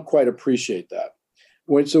 you don't quite appreciate that.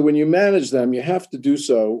 So when you manage them, you have to do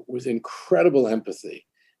so with incredible empathy.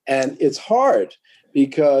 And it's hard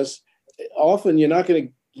because often you're not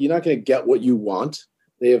going to get what you want.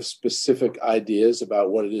 They have specific ideas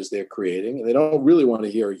about what it is they're creating, and they don't really want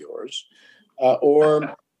to hear yours.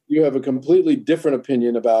 Or you have a completely different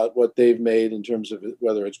opinion about what they've made in terms of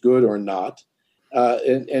whether it's good or not.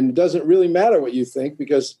 And it doesn't really matter what you think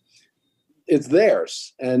because it's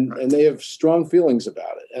theirs, and they have strong feelings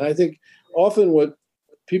about it. And I think often what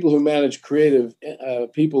people who manage creative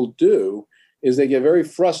people do is they get very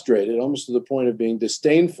frustrated, almost to the point of being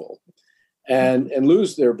disdainful, and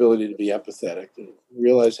lose their ability to be empathetic and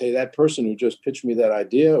realize, hey, that person who just pitched me that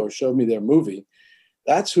idea or showed me their movie,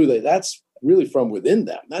 that's really from within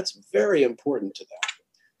them. That's very important to them.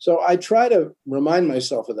 So I try to remind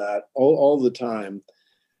myself of that all the time,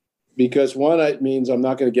 because one, it means I'm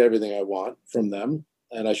not going to get everything I want from them,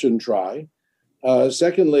 and I shouldn't try.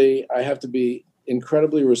 Secondly, I have to be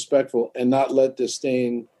incredibly respectful and not let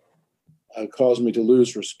disdain cause me to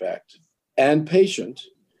lose respect, and patient,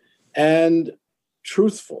 and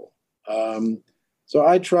truthful. So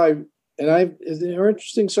I try, and there are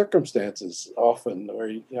interesting circumstances often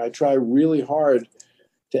where I try really hard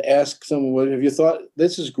to ask someone, well, have you thought,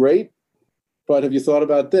 this is great, but have you thought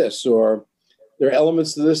about this? Or there are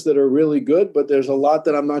elements to this that are really good, but there's a lot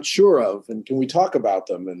that I'm not sure of. And can we talk about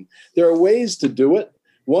them? And there are ways to do it.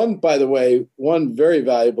 One, by the way, one very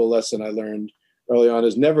valuable lesson I learned early on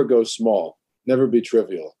is never go small, never be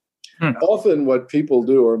trivial. Often what people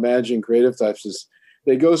do, or managing creative types, is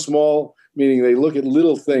they go small, meaning they look at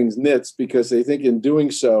little things, nits, because they think in doing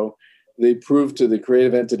so, they prove to the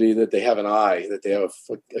creative entity that they have an eye, that they have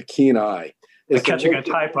a keen eye. It's catching a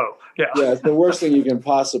typo. Yeah, it's the worst thing you can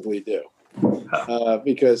possibly do.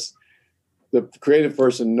 Because the creative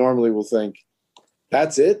person normally will think,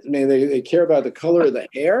 that's it? I mean, they care about the color of the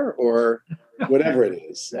hair or whatever it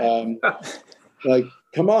is. Like,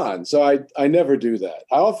 come on. So I never do that.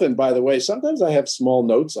 I often, by the way, sometimes I have small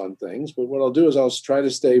notes on things, but what I'll do is I'll try to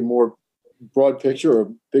stay more broad picture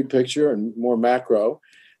or big picture and more macro.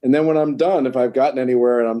 And then when I'm done, if I've gotten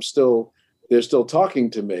anywhere and they're still talking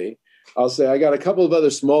to me, I'll say, I got a couple of other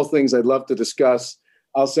small things I'd love to discuss.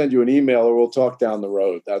 I'll send you an email or we'll talk down the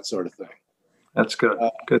road, that sort of thing. That's good.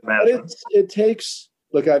 Good management. It takes,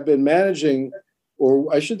 look, I've been managing,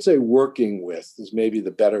 or I should say working with is maybe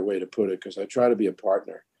the better way to put it, because I try to be a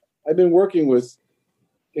partner. I've been working with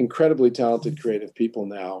incredibly talented creative people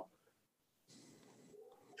now.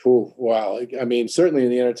 Oh, wow. I mean, certainly in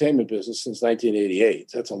the entertainment business since 1988.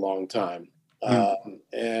 That's a long time.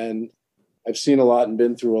 And I've seen a lot and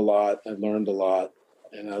been through a lot and learned a lot.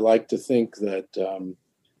 And I like to think that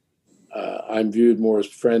I'm viewed more as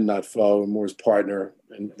friend, not foe, and more as partner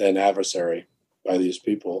than adversary by these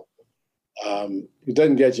people. It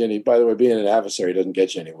doesn't get you any, by the way, being an adversary doesn't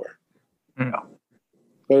get you anywhere. No.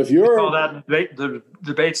 But if you're... all that the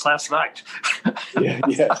debates last night.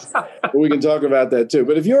 Yes. Well, we can talk about that too.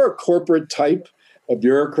 But if you're a corporate type, a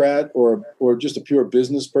bureaucrat, or just a pure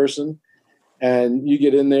business person, and you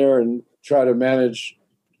get in there and try to manage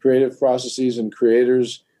creative processes and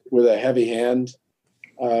creators with a heavy hand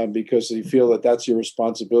because you feel that that's your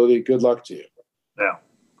responsibility, good luck to you. Yeah,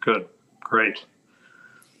 good, great.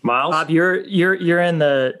 Miles? Bob, you're in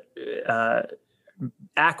the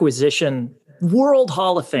acquisition World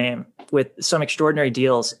Hall of Fame with some extraordinary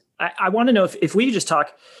deals. I want to know if we could just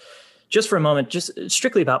talk just for a moment, just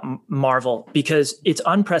strictly about Marvel, because it's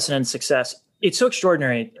unprecedented success. It's so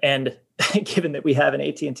extraordinary. And given that we have an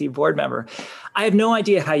AT&T board member, I have no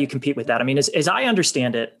idea how you compete with that. I mean, as I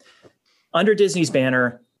understand it, under Disney's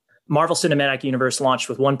banner, Marvel Cinematic Universe launched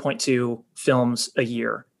with 1.2 films a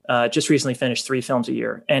year, just recently finished 3 films a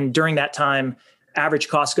year. And during that time, average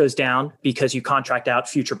cost goes down because you contract out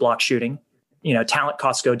future block shooting. Talent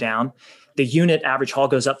costs go down. The unit average haul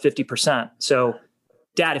goes up 50%. So,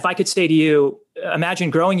 Dad, if I could say to you,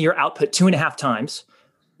 imagine growing your output 2.5 times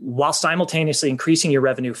while simultaneously increasing your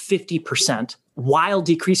revenue 50%, while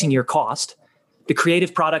decreasing your cost. The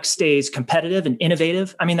creative product stays competitive and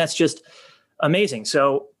innovative. I mean, that's just amazing.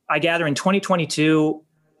 So I gather in 2022,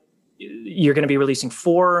 you're going to be releasing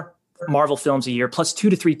 4 Marvel films a year, plus 2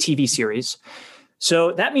 to 3 TV series.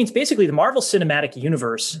 So that means basically the Marvel Cinematic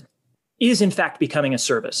Universe is in fact becoming a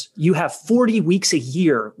service. You have 40 weeks a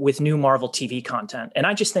year with new Marvel TV content. And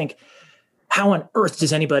I just think, how on earth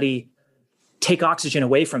does anybody take oxygen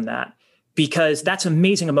away from that? Because that's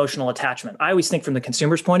amazing emotional attachment. I always think from the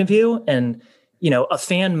consumer's point of view, and a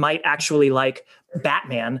fan might actually like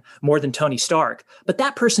Batman more than Tony Stark, but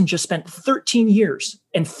that person just spent 13 years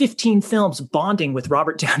and 15 films bonding with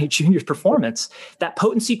Robert Downey Jr.'s performance. That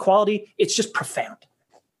potency, quality, it's just profound.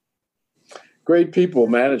 Great people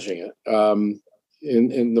managing it.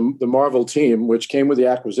 In the Marvel team, which came with the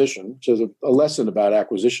acquisition, which is a lesson about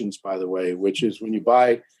acquisitions, by the way, which is when you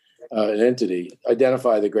buy an entity,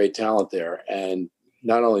 identify the great talent there and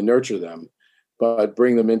not only nurture them, but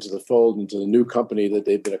bring them into the fold, into the new company that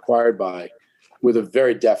they've been acquired by with a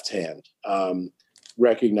very deft hand,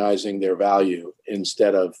 recognizing their value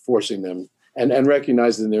instead of forcing them and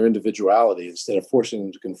recognizing their individuality instead of forcing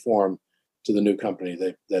them to conform to the new company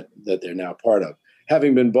that they're now part of.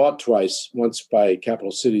 Having been bought twice, once by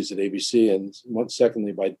Capital Cities at ABC and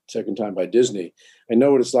second time by Disney, I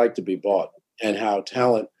know what it's like to be bought and how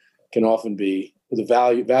talent can often be, the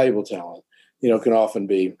valuable talent, can often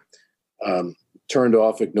be turned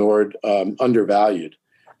off, ignored, undervalued.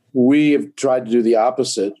 We have tried to do the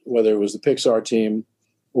opposite, whether it was the Pixar team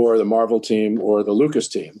or the Marvel team or the Lucas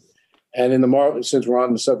team. And in the Marvel, since we're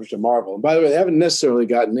on the subject of Marvel, and by the way, they haven't necessarily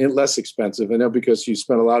gotten less expensive. I know because you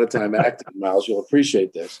spent a lot of time acting, Miles, you'll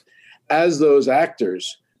appreciate this. As those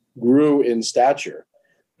actors grew in stature,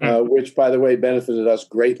 which, by the way, benefited us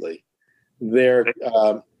greatly.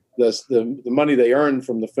 The money they earn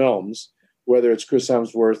from the films, whether it's Chris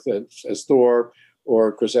Hemsworth as Thor,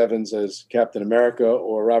 or Chris Evans as Captain America,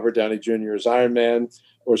 or Robert Downey Jr. as Iron Man,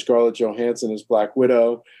 or Scarlett Johansson as Black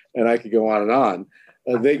Widow, and I could go on and on.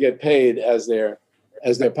 They get paid as their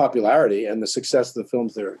popularity and the success of the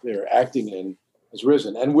films they're acting in has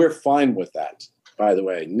risen. And we're fine with that, by the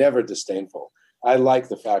way, never disdainful. I like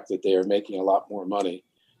the fact that they are making a lot more money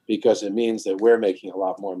because it means that we're making a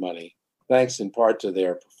lot more money, thanks in part to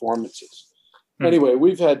their performances. Anyway,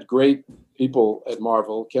 we've had great people at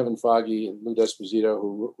Marvel, Kevin Feige and Lou D'Esposito,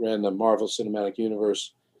 who ran the Marvel Cinematic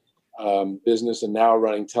Universe business and now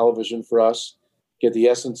running television for us, get the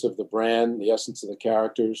essence of the brand, the essence of the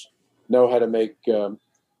characters, know how to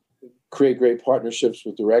create great partnerships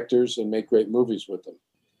with directors and make great movies with them.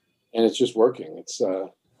 And it's just working.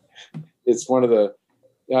 It's one of the,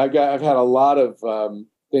 I've had a lot of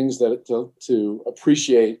things to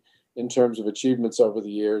appreciate in terms of achievements over the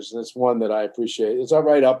years. And it's one that I appreciate. It's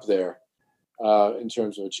right up there in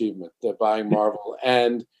terms of achievement, that buying Marvel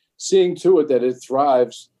and seeing to it that it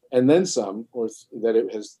thrives and then some, or that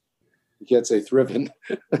it has, you can't say thriven,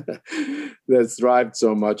 that's thrived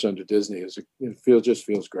so much under Disney. It just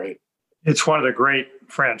feels great. It's one of the great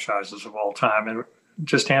franchises of all time. And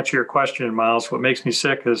just to answer your question, Miles, what makes me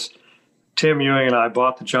sick is Tim Ewing and I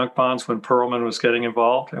bought the junk bonds when Perlman was getting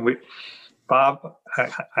involved. And Bob,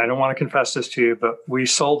 I don't want to confess this to you, but we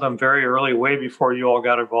sold them very early, way before you all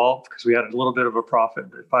got involved, because we had a little bit of a profit.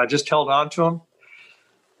 If I just held on to them,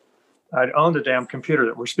 I'd own the damn computer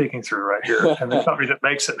that we're speaking through right here and the company that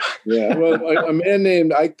makes it. Yeah, well, a man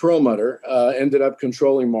named Ike Perlmutter ended up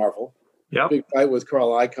controlling Marvel. Yep. Big fight with Carl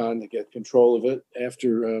Icahn to get control of it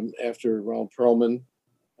after Ronald Perlman,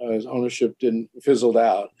 his ownership fizzled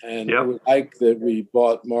out. And It was Ike that we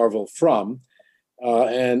bought Marvel from.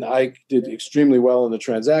 And Ike did extremely well in the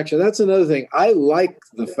transaction. That's another thing. I like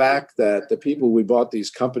the fact that the people we bought these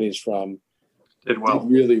companies from did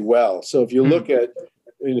really well. So if you look at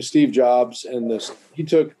Steve Jobs and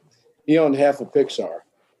he owned half of Pixar,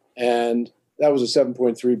 and that was a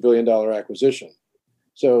 $7.3 billion acquisition.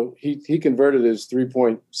 So he converted his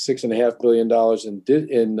 $3.65 billion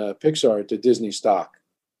in Pixar to Disney stock.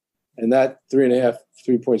 And that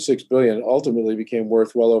 $3.6 billion ultimately became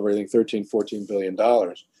worth well over, I think, $13-14 billion.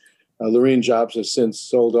 Lorene Jobs has since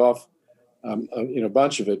sold off a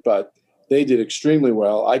bunch of it, but they did extremely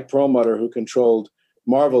well. Ike Perlmutter, who controlled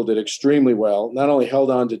Marvel, did extremely well. Not only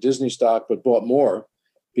held on to Disney stock, but bought more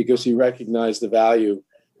because he recognized the value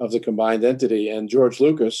of the combined entity. And George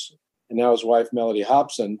Lucas, and now his wife Melody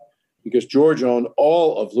Hobson, because George owned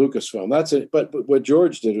all of Lucasfilm. That's it. But what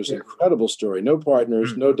George did was an incredible story. No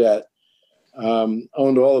partners, no debt. Owned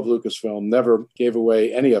all of Lucasfilm. Never gave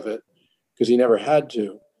away any of it because he never had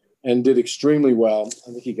to, and did extremely well.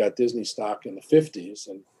 I think he got Disney stock in the 50s,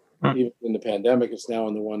 and even in the pandemic, it's now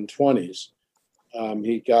in the 120s.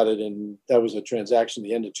 He got it that was a transaction at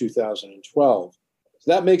the end of 2012.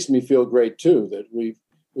 So that makes me feel great too, that we've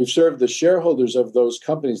served the shareholders of those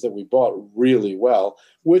companies that we bought really well,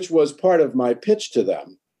 which was part of my pitch to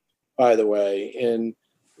them, by the way, in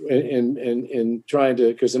trying to,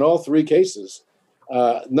 because in all three cases,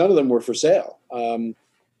 none of them were for sale.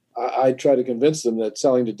 I tried to convince them that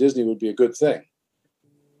selling to Disney would be a good thing.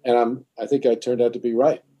 And I think I turned out to be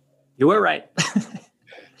right. You were right.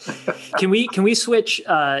 Can we switch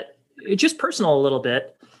just personal a little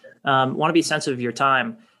bit? Want to be sensitive of your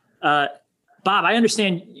time. Bob, I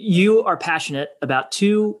understand you are passionate about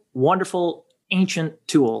two wonderful ancient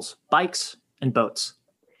tools, bikes and boats.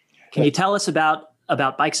 Can you tell us about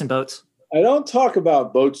bikes and boats? I don't talk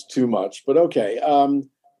about boats too much, but okay.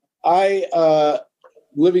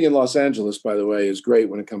 Living in Los Angeles, by the way, is great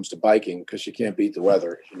when it comes to biking because you can't beat the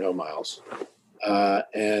weather, Miles.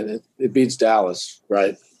 And it beats Dallas,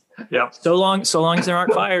 right? Yeah. So long as there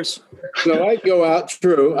aren't fires. So I go out.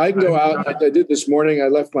 True, I can go out. I did this morning. I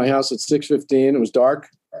left my house at 6:15. It was dark.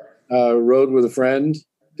 Rode with a friend.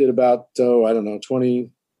 Did about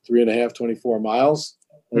 23 and a half, 24 miles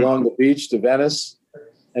along the beach to Venice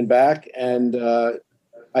and back. And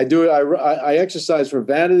I do it. I exercise for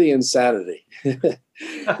vanity and sanity.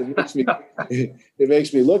 It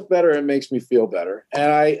makes me look better. It makes me feel better.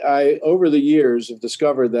 And I over the years have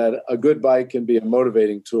discovered that a good bike can be a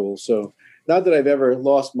motivating tool. So not that I've ever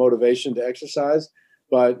lost motivation to exercise,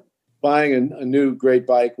 but buying a new great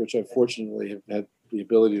bike, which I fortunately have had the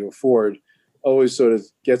ability to afford, always sort of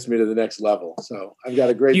gets me to the next level. So I've got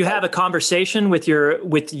a great. Do you have a conversation with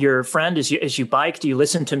your friend as you bike? Do you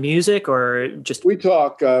listen to music or just? We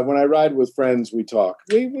talk when I ride with friends. We talk.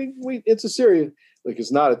 We it's a serious. Like,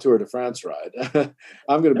 it's not a Tour de France ride.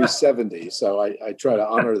 I'm going to be 70, so I try to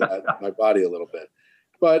honor that in my body a little bit.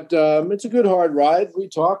 But it's a good hard ride. We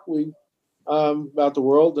talk about the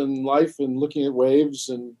world and life and looking at waves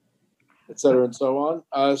and et cetera and so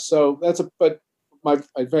on. So that's in fact,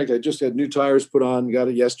 I just had new tires put on, got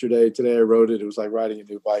it yesterday. Today I rode it. It was like riding a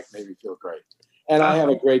new bike, made me feel great. And I have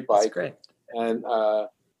a great bike. That's great. And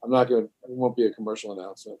it won't be a commercial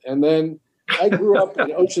announcement. And then I grew up in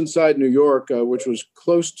Oceanside, New York, which was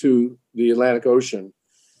close to the Atlantic Ocean,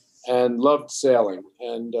 and loved sailing.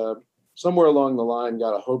 And somewhere along the line,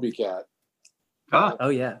 got a Hobie Cat. Oh,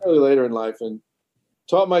 yeah. Early later in life, and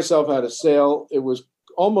taught myself how to sail. It was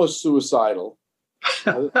almost suicidal.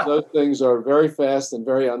 Those things are very fast and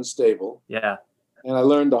very unstable. Yeah. And I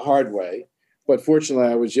learned the hard way. But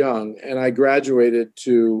fortunately, I was young, and I graduated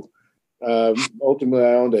to... ultimately,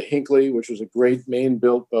 I owned a Hinckley, which was a great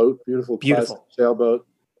Maine-built boat, beautiful classic sailboat.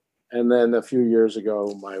 And then a few years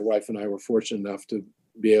ago, my wife and I were fortunate enough to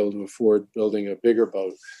be able to afford building a bigger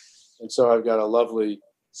boat. And so I've got a lovely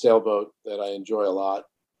sailboat that I enjoy a lot.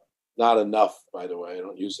 Not enough, by the way. I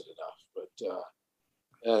don't use it enough, but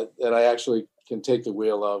that I actually can take the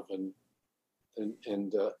wheel of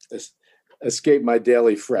and escape my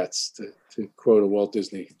daily frets, to quote a Walt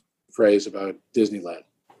Disney phrase about Disneyland.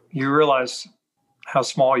 You realize how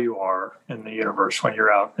small you are in the universe when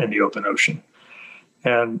you're out in the open ocean.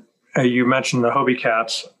 And you mentioned the Hobie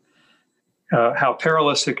Cats, how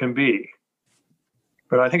perilous it can be.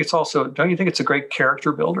 But I think it's also, don't you think it's a great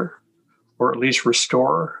character builder, or at least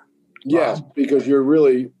restorer? Yes, because you're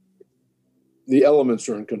really, the elements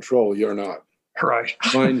are in control. You're not. Right.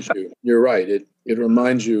 Reminds you. You're right. It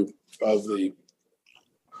reminds you of the,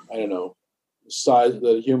 I don't know, size that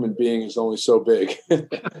a human being is only so big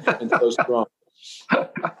and so strong.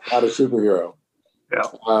 Not a superhero. Yeah.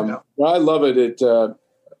 Well, I love it. It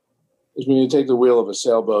is when you take the wheel of a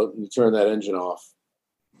sailboat and you turn that engine off.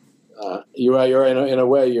 You're in a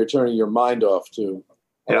way you're turning your mind off to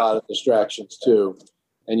a lot of distractions too,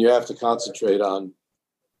 and you have to concentrate on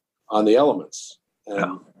the elements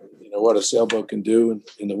and what a sailboat can do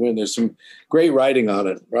in the wind. There's some great writing on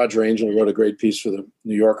it. Roger Angell wrote a great piece for the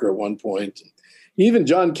New Yorker at one point. Even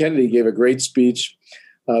John Kennedy gave a great speech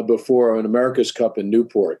before an America's Cup in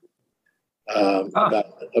Newport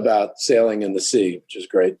about sailing in the sea, which is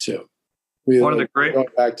great too. One of the great, going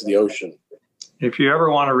back to the ocean. If you ever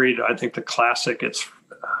want to read, I think the classic, it's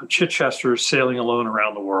Chichester's Sailing Alone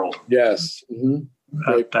Around the World. Yes. Mm-hmm.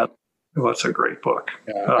 That's a great book.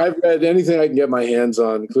 Yeah, I've read anything I can get my hands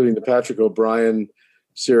on, including the Patrick O'Brien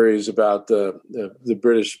series about the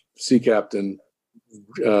British sea captain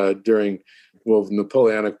during the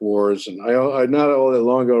Napoleonic Wars. And I not all that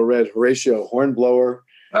long ago read Horatio Hornblower.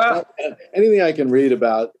 Anything I can read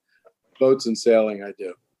about boats and sailing, I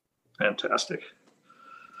do. Fantastic.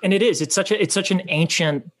 And it's such an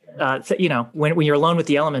ancient, when you're alone with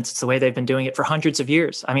the elements, it's the way they've been doing it for hundreds of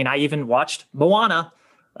years. I mean, I even watched Moana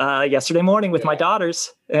yesterday morning with my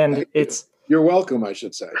daughters, and You're welcome, I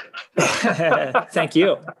should say. Thank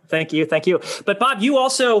you. But Bob, you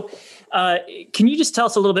also, can you just tell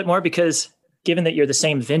us a little bit more? Because given that you're the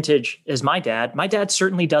same vintage as my dad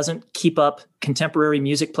certainly doesn't keep up contemporary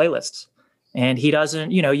music playlists. And he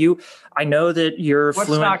doesn't, I know that you're What's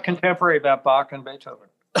fluent. not contemporary about Bach and Beethoven?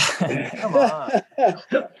 Come on.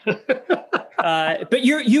 But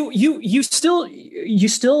you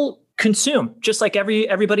still consume just like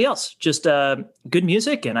everybody else, just good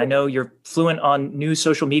music. And I know you're fluent on new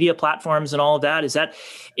social media platforms and all of that. Is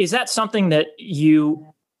that something that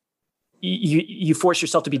you force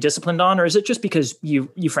yourself to be disciplined on, or is it just because you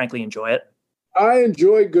frankly enjoy it? I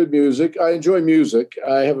enjoy good music. I enjoy music.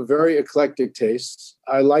 I have a very eclectic taste.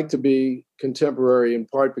 I like to be contemporary in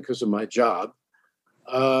part because of my job.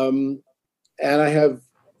 And I have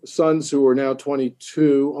sons who are now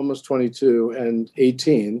 22, almost 22 and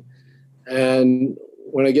 18. And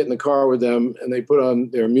when I get in the car with them and they put on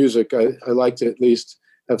their music, I like to at least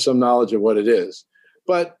have some knowledge of what it is.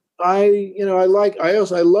 But I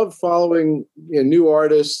love following new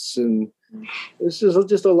artists, and this is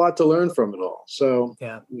just a lot to learn from it all. So,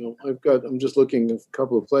 I'm just looking at a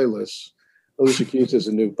couple of playlists. Alicia Keys has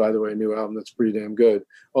a new album that's pretty damn good.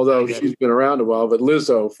 Although she's been around a while, but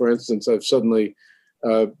Lizzo, for instance, I've suddenly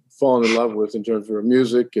fallen in love with in terms of her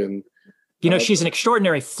music. And she's an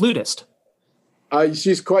extraordinary flutist.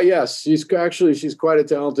 She's quite a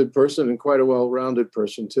talented person and quite a well-rounded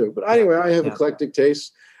person too. But anyway, I have eclectic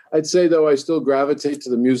tastes. I'd say though I still gravitate to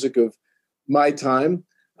the music of my time,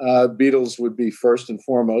 Beatles would be first and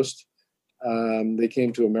foremost. They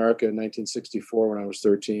came to America in 1964 when I was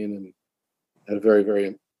 13, and had a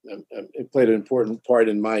very, it played an important part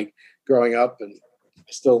in my growing up. And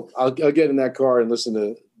I'll get in that car and listen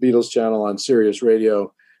to Beatles channel on Sirius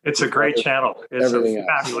Radio. It's a great channel. It's a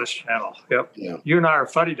fabulous channel. Yep. Yeah. You and I are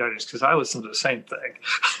fuddy-duddies because I listen to the same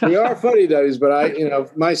thing. We are fuddy-duddies, but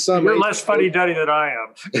my son... You're less fuddy-duddy than I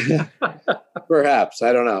am. Perhaps.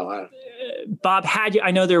 I don't know. Bob, I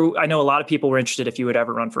know a lot of people were interested if you would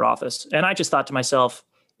ever run for office. And I just thought to myself,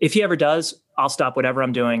 if he ever does, I'll stop whatever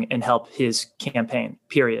I'm doing and help his campaign,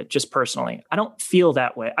 period, just personally. I don't feel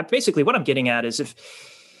that way. Basically, what I'm getting at is if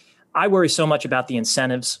I worry so much about the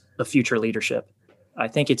incentives of future leadership. I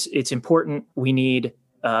think it's important. We need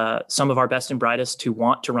some of our best and brightest to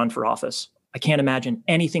want to run for office. I can't imagine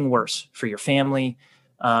anything worse for your family,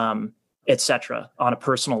 et cetera, on a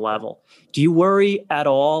personal level. Do you worry at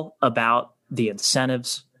all about the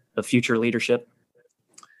incentives of future leadership?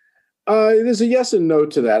 There's a yes and no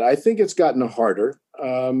to that. I think it's gotten harder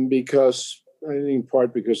because, I think in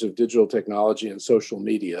part because of digital technology and social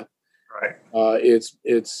media. Right.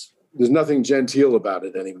 There's nothing genteel about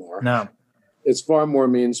it anymore. No. It's far more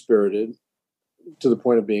mean-spirited to the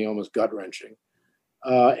point of being almost gut-wrenching.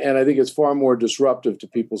 And I think it's far more disruptive to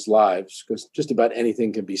people's lives because just about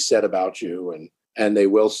anything can be said about you and they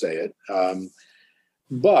will say it.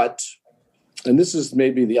 But, and this is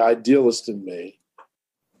maybe the idealist in me,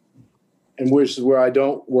 and which is where I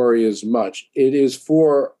don't worry as much, it is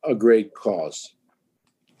for a great cause.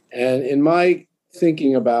 And in my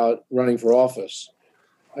thinking about running for office,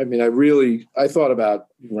 I mean, I thought about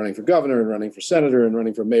running for governor and running for senator and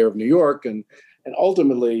running for mayor of New York and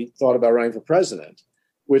ultimately thought about running for president,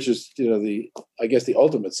 which is, the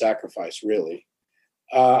ultimate sacrifice, really.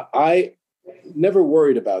 I never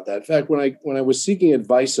worried about that. In fact, when I was seeking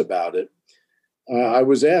advice about it, I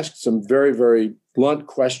was asked some very, very blunt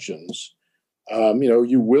questions. Are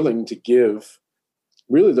you willing to give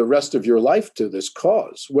really the rest of your life to this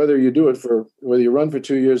cause, whether you you run for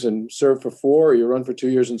 2 years and serve for 4, or you run for 2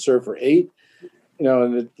 years and serve for 8,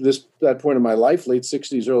 and at that point in my life, late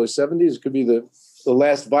 60s, early 70s, it could be the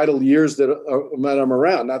last vital years that I'm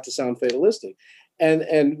around, not to sound fatalistic. And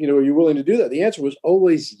are you willing to do that? The answer was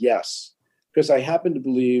always yes, because I happen to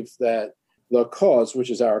believe that the cause,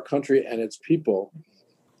 which is our country and its people,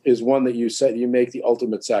 is one that you make the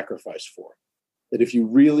ultimate sacrifice for. That if you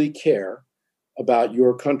really care about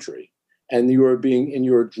your country and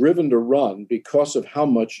you're driven to run because of how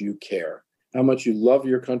much you care, how much you love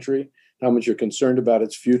your country, how much you're concerned about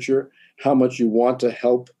its future, how much you want to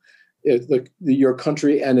help your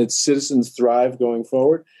country and its citizens thrive going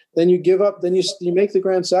forward, then you give up, then you make the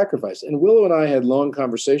grand sacrifice. And Willow and I had long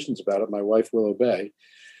conversations about it, my wife, Willow Bay.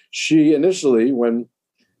 She initially, when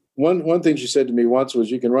one thing she said to me once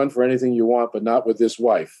was, you can run for anything you want, but not with this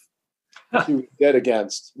wife. She was dead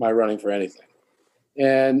against my running for anything.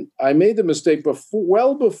 And I made the mistake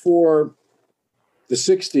well before the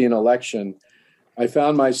 2016 election. We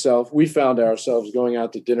found ourselves going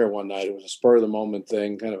out to dinner one night. It was a spur of the moment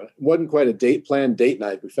thing, it wasn't quite a planned date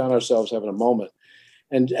night. We found ourselves having a moment.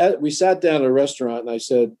 And we sat down at a restaurant and I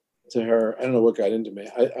said to her, I don't know what got into me,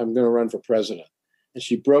 I'm going to run for president. And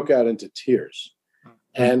she broke out into tears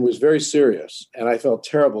and was very serious. And I felt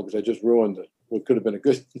terrible because I just ruined what could have been a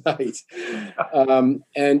good night.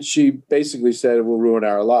 And she basically said it will ruin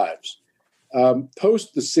our lives.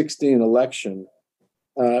 Post the 2016 election,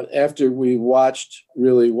 after we watched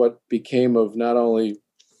really what became of not only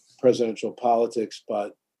presidential politics,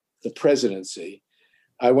 but the presidency,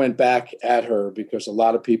 I went back at her because a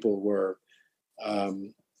lot of people were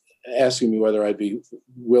asking me whether I'd be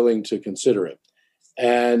willing to consider it.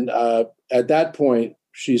 And at that point,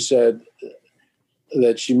 she said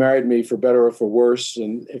that she married me for better or for worse.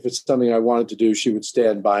 And if it's something I wanted to do, she would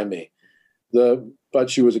stand by me. But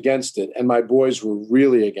she was against it. And my boys were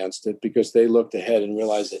really against it because they looked ahead and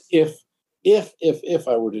realized that if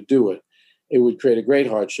I were to do it, it would create a great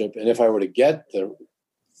hardship. And if I were to get the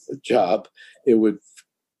job, it would,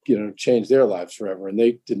 change their lives forever. And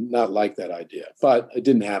they did not like that idea, but it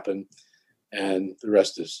didn't happen. And the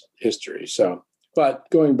rest is history. So, but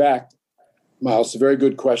going back, Miles, it's a very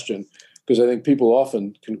good question, because I think people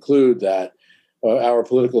often conclude that our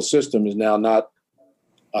political system is now not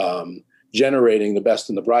generating the best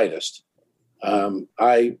and the brightest.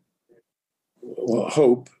 I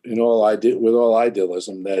hope, with all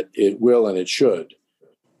idealism, that it will and it should,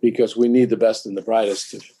 because we need the best and the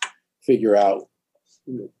brightest to figure out,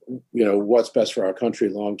 what's best for our country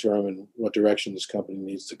long term and what direction this company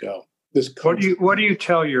needs to go. What do you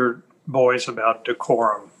tell your boys about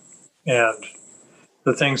decorum and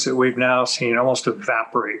the things that we've now seen almost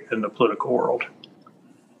evaporate in the political world?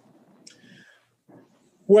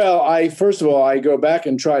 Well, first of all, I go back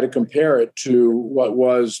and try to compare it to what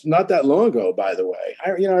was not that long ago, by the way.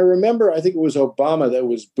 I remember, I think it was Obama that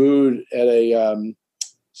was booed at a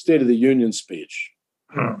State of the Union speech.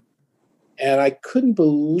 And I couldn't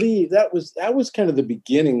believe that was kind of the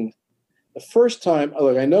beginning. The first time,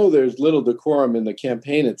 look, I know there's little decorum in the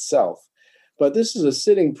campaign itself, but this is a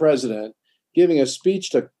sitting president giving a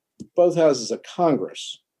speech to both houses of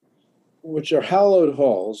Congress, which are hallowed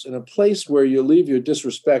halls, in a place where you leave your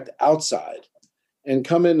disrespect outside and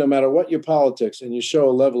come in no matter what your politics, and you show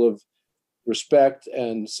a level of respect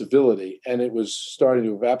and civility. And it was starting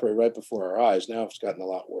to evaporate right before our eyes. Now it's gotten a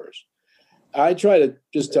lot worse. I try to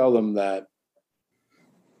just tell them that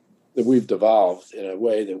we've devolved in a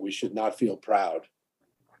way that we should not feel proud.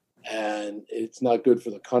 And it's not good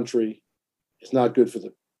for the country. It's not good for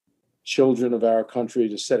the children of our country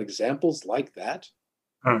to set examples like that.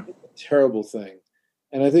 It's a terrible thing.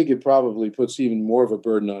 And I think it probably puts even more of a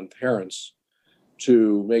burden on parents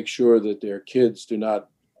to make sure that their kids do not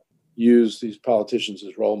use these politicians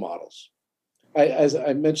as role models. As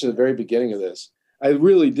I mentioned at the very beginning of this, I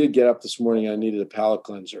really did get up this morning. I needed a palate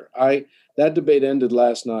cleanser. That debate ended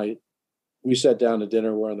last night. We sat down to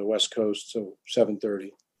dinner. We're on the West Coast, so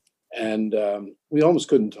 7:30. And we almost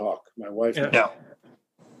couldn't talk, my wife and I.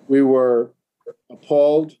 We were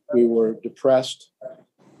appalled. We were depressed.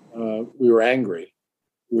 We were angry.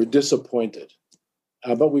 We were disappointed.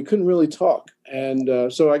 But we couldn't really talk.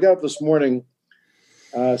 And so I got up this morning.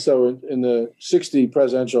 So in the 60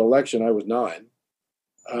 presidential election, I was 9.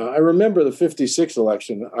 I remember the 56th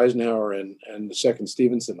election, Eisenhower and the second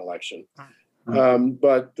Stevenson election.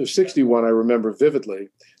 But the 61 I remember vividly.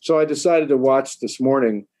 So I decided to watch this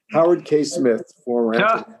morning. Howard K. Smith, former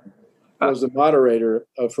anthem, was the moderator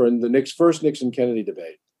for the first Nixon-Kennedy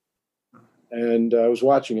debate. And I was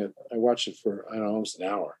watching it. I watched it for, almost an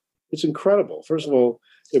hour. It's incredible. First of all,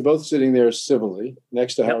 they're both sitting there civilly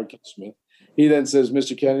next to Howard K. Smith. He then says,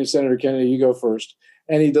 Mr. Kennedy, Senator Kennedy, you go first.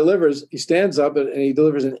 And he stands up and he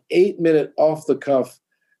delivers an 8-minute off-the-cuff,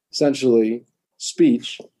 essentially,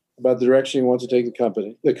 speech about the direction he wants to take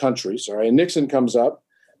the country. And Nixon comes up,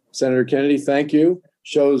 Senator Kennedy, thank you,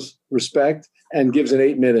 shows respect, and gives an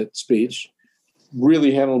 8-minute speech.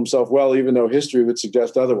 Really handled himself well, even though history would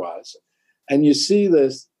suggest otherwise. And you see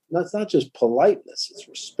this, that's not just politeness, it's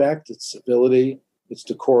respect, it's civility, it's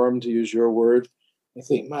decorum, to use your word. I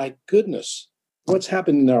think, my goodness, what's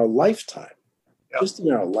happened in our lifetime? Just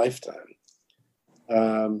in our lifetime.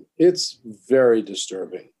 It's very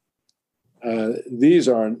disturbing. These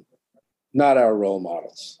are not our role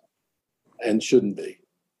models and shouldn't be.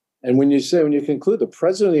 And when you conclude the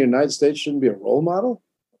president of the United States shouldn't be a role model,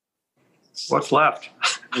 what's left?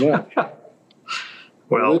 Yeah.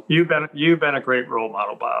 Well, you've been a great role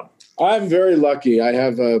model, Bob. I'm very lucky. I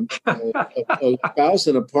have a spouse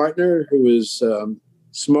and a partner who is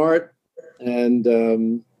smart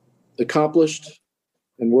and accomplished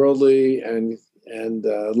and worldly and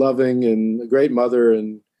loving and a great mother,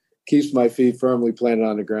 and keeps my feet firmly planted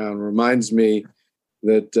on the ground. Reminds me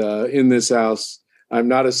that in this house, I'm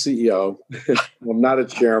not a CEO. I'm not a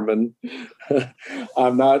chairman.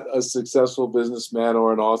 I'm not a successful businessman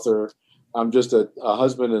or an author. I'm just a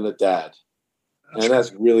husband and a dad. And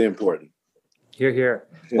that's really important. Hear, hear.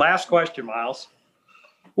 Yeah. Last question, Miles.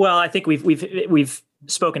 Well, I think we've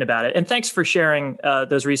spoken about it, and thanks for sharing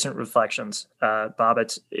those recent reflections, Bob.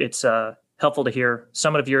 It's helpful to hear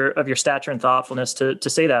some of your stature and thoughtfulness to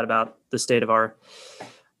say that about the state of our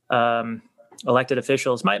elected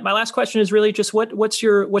officials. My last question is really just what's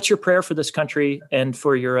your prayer for this country and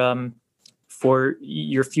for your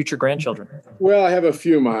future grandchildren? Well, I have a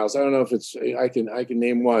few, Miles. I don't know if I can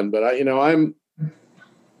name one, but I'm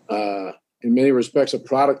in many respects a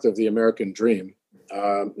product of the American dream.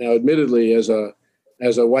 Now, admittedly, as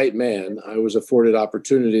a white man, I was afforded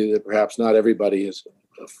opportunity that perhaps not everybody is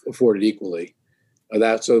afforded equally.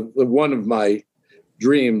 So one of my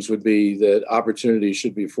dreams would be that opportunity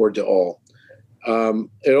should be afforded to all.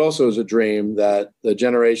 It also is a dream that the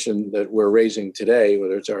generation that we're raising today,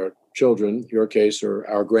 whether it's our children, your case, or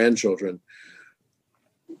our grandchildren,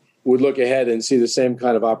 would look ahead and see the same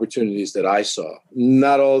kind of opportunities that I saw.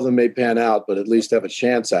 Not all of them may pan out, but at least have a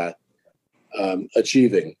chance at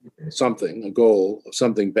achieving something, a goal,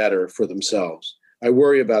 something better for themselves. I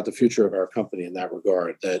worry about the future of our company in that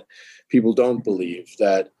regard, that people don't believe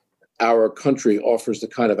that our country offers the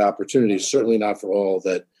kind of opportunities, certainly not for all,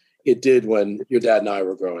 that it did when your dad and I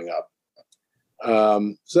were growing up.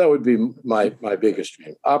 So that would be my biggest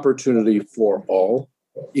dream. Opportunity for all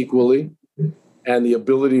equally, and the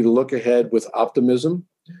ability to look ahead with optimism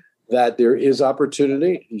that there is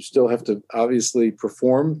opportunity. You still have to obviously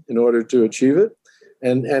perform in order to achieve it,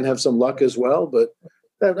 and have some luck as well. But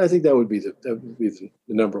I think that would be the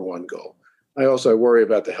number one goal. I worry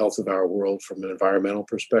about the health of our world from an environmental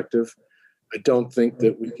perspective. I don't think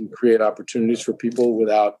that we can create opportunities for people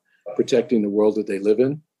without protecting the world that they live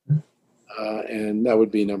in. And that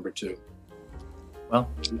would be number two. Well,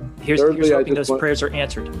 here's hoping those prayers are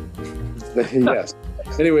answered. Yes.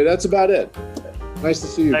 Anyway, that's about it. Nice to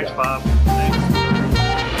see you. Thanks, guys. Bob. Thanks.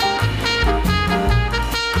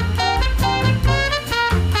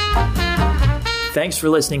 Thanks for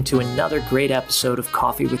listening to another great episode of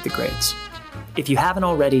Coffee with the Greats. If you haven't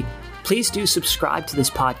already, please do subscribe to this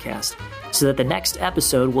podcast so that the next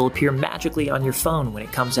episode will appear magically on your phone when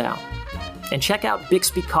it comes out. And check out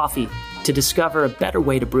Bixby Coffee to discover a better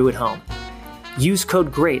way to brew at home. Use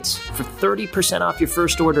code GREATS for 30% off your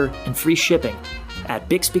first order and free shipping at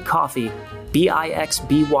Bixby Coffee,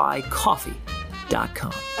 BIXBY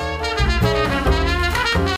Coffee.com.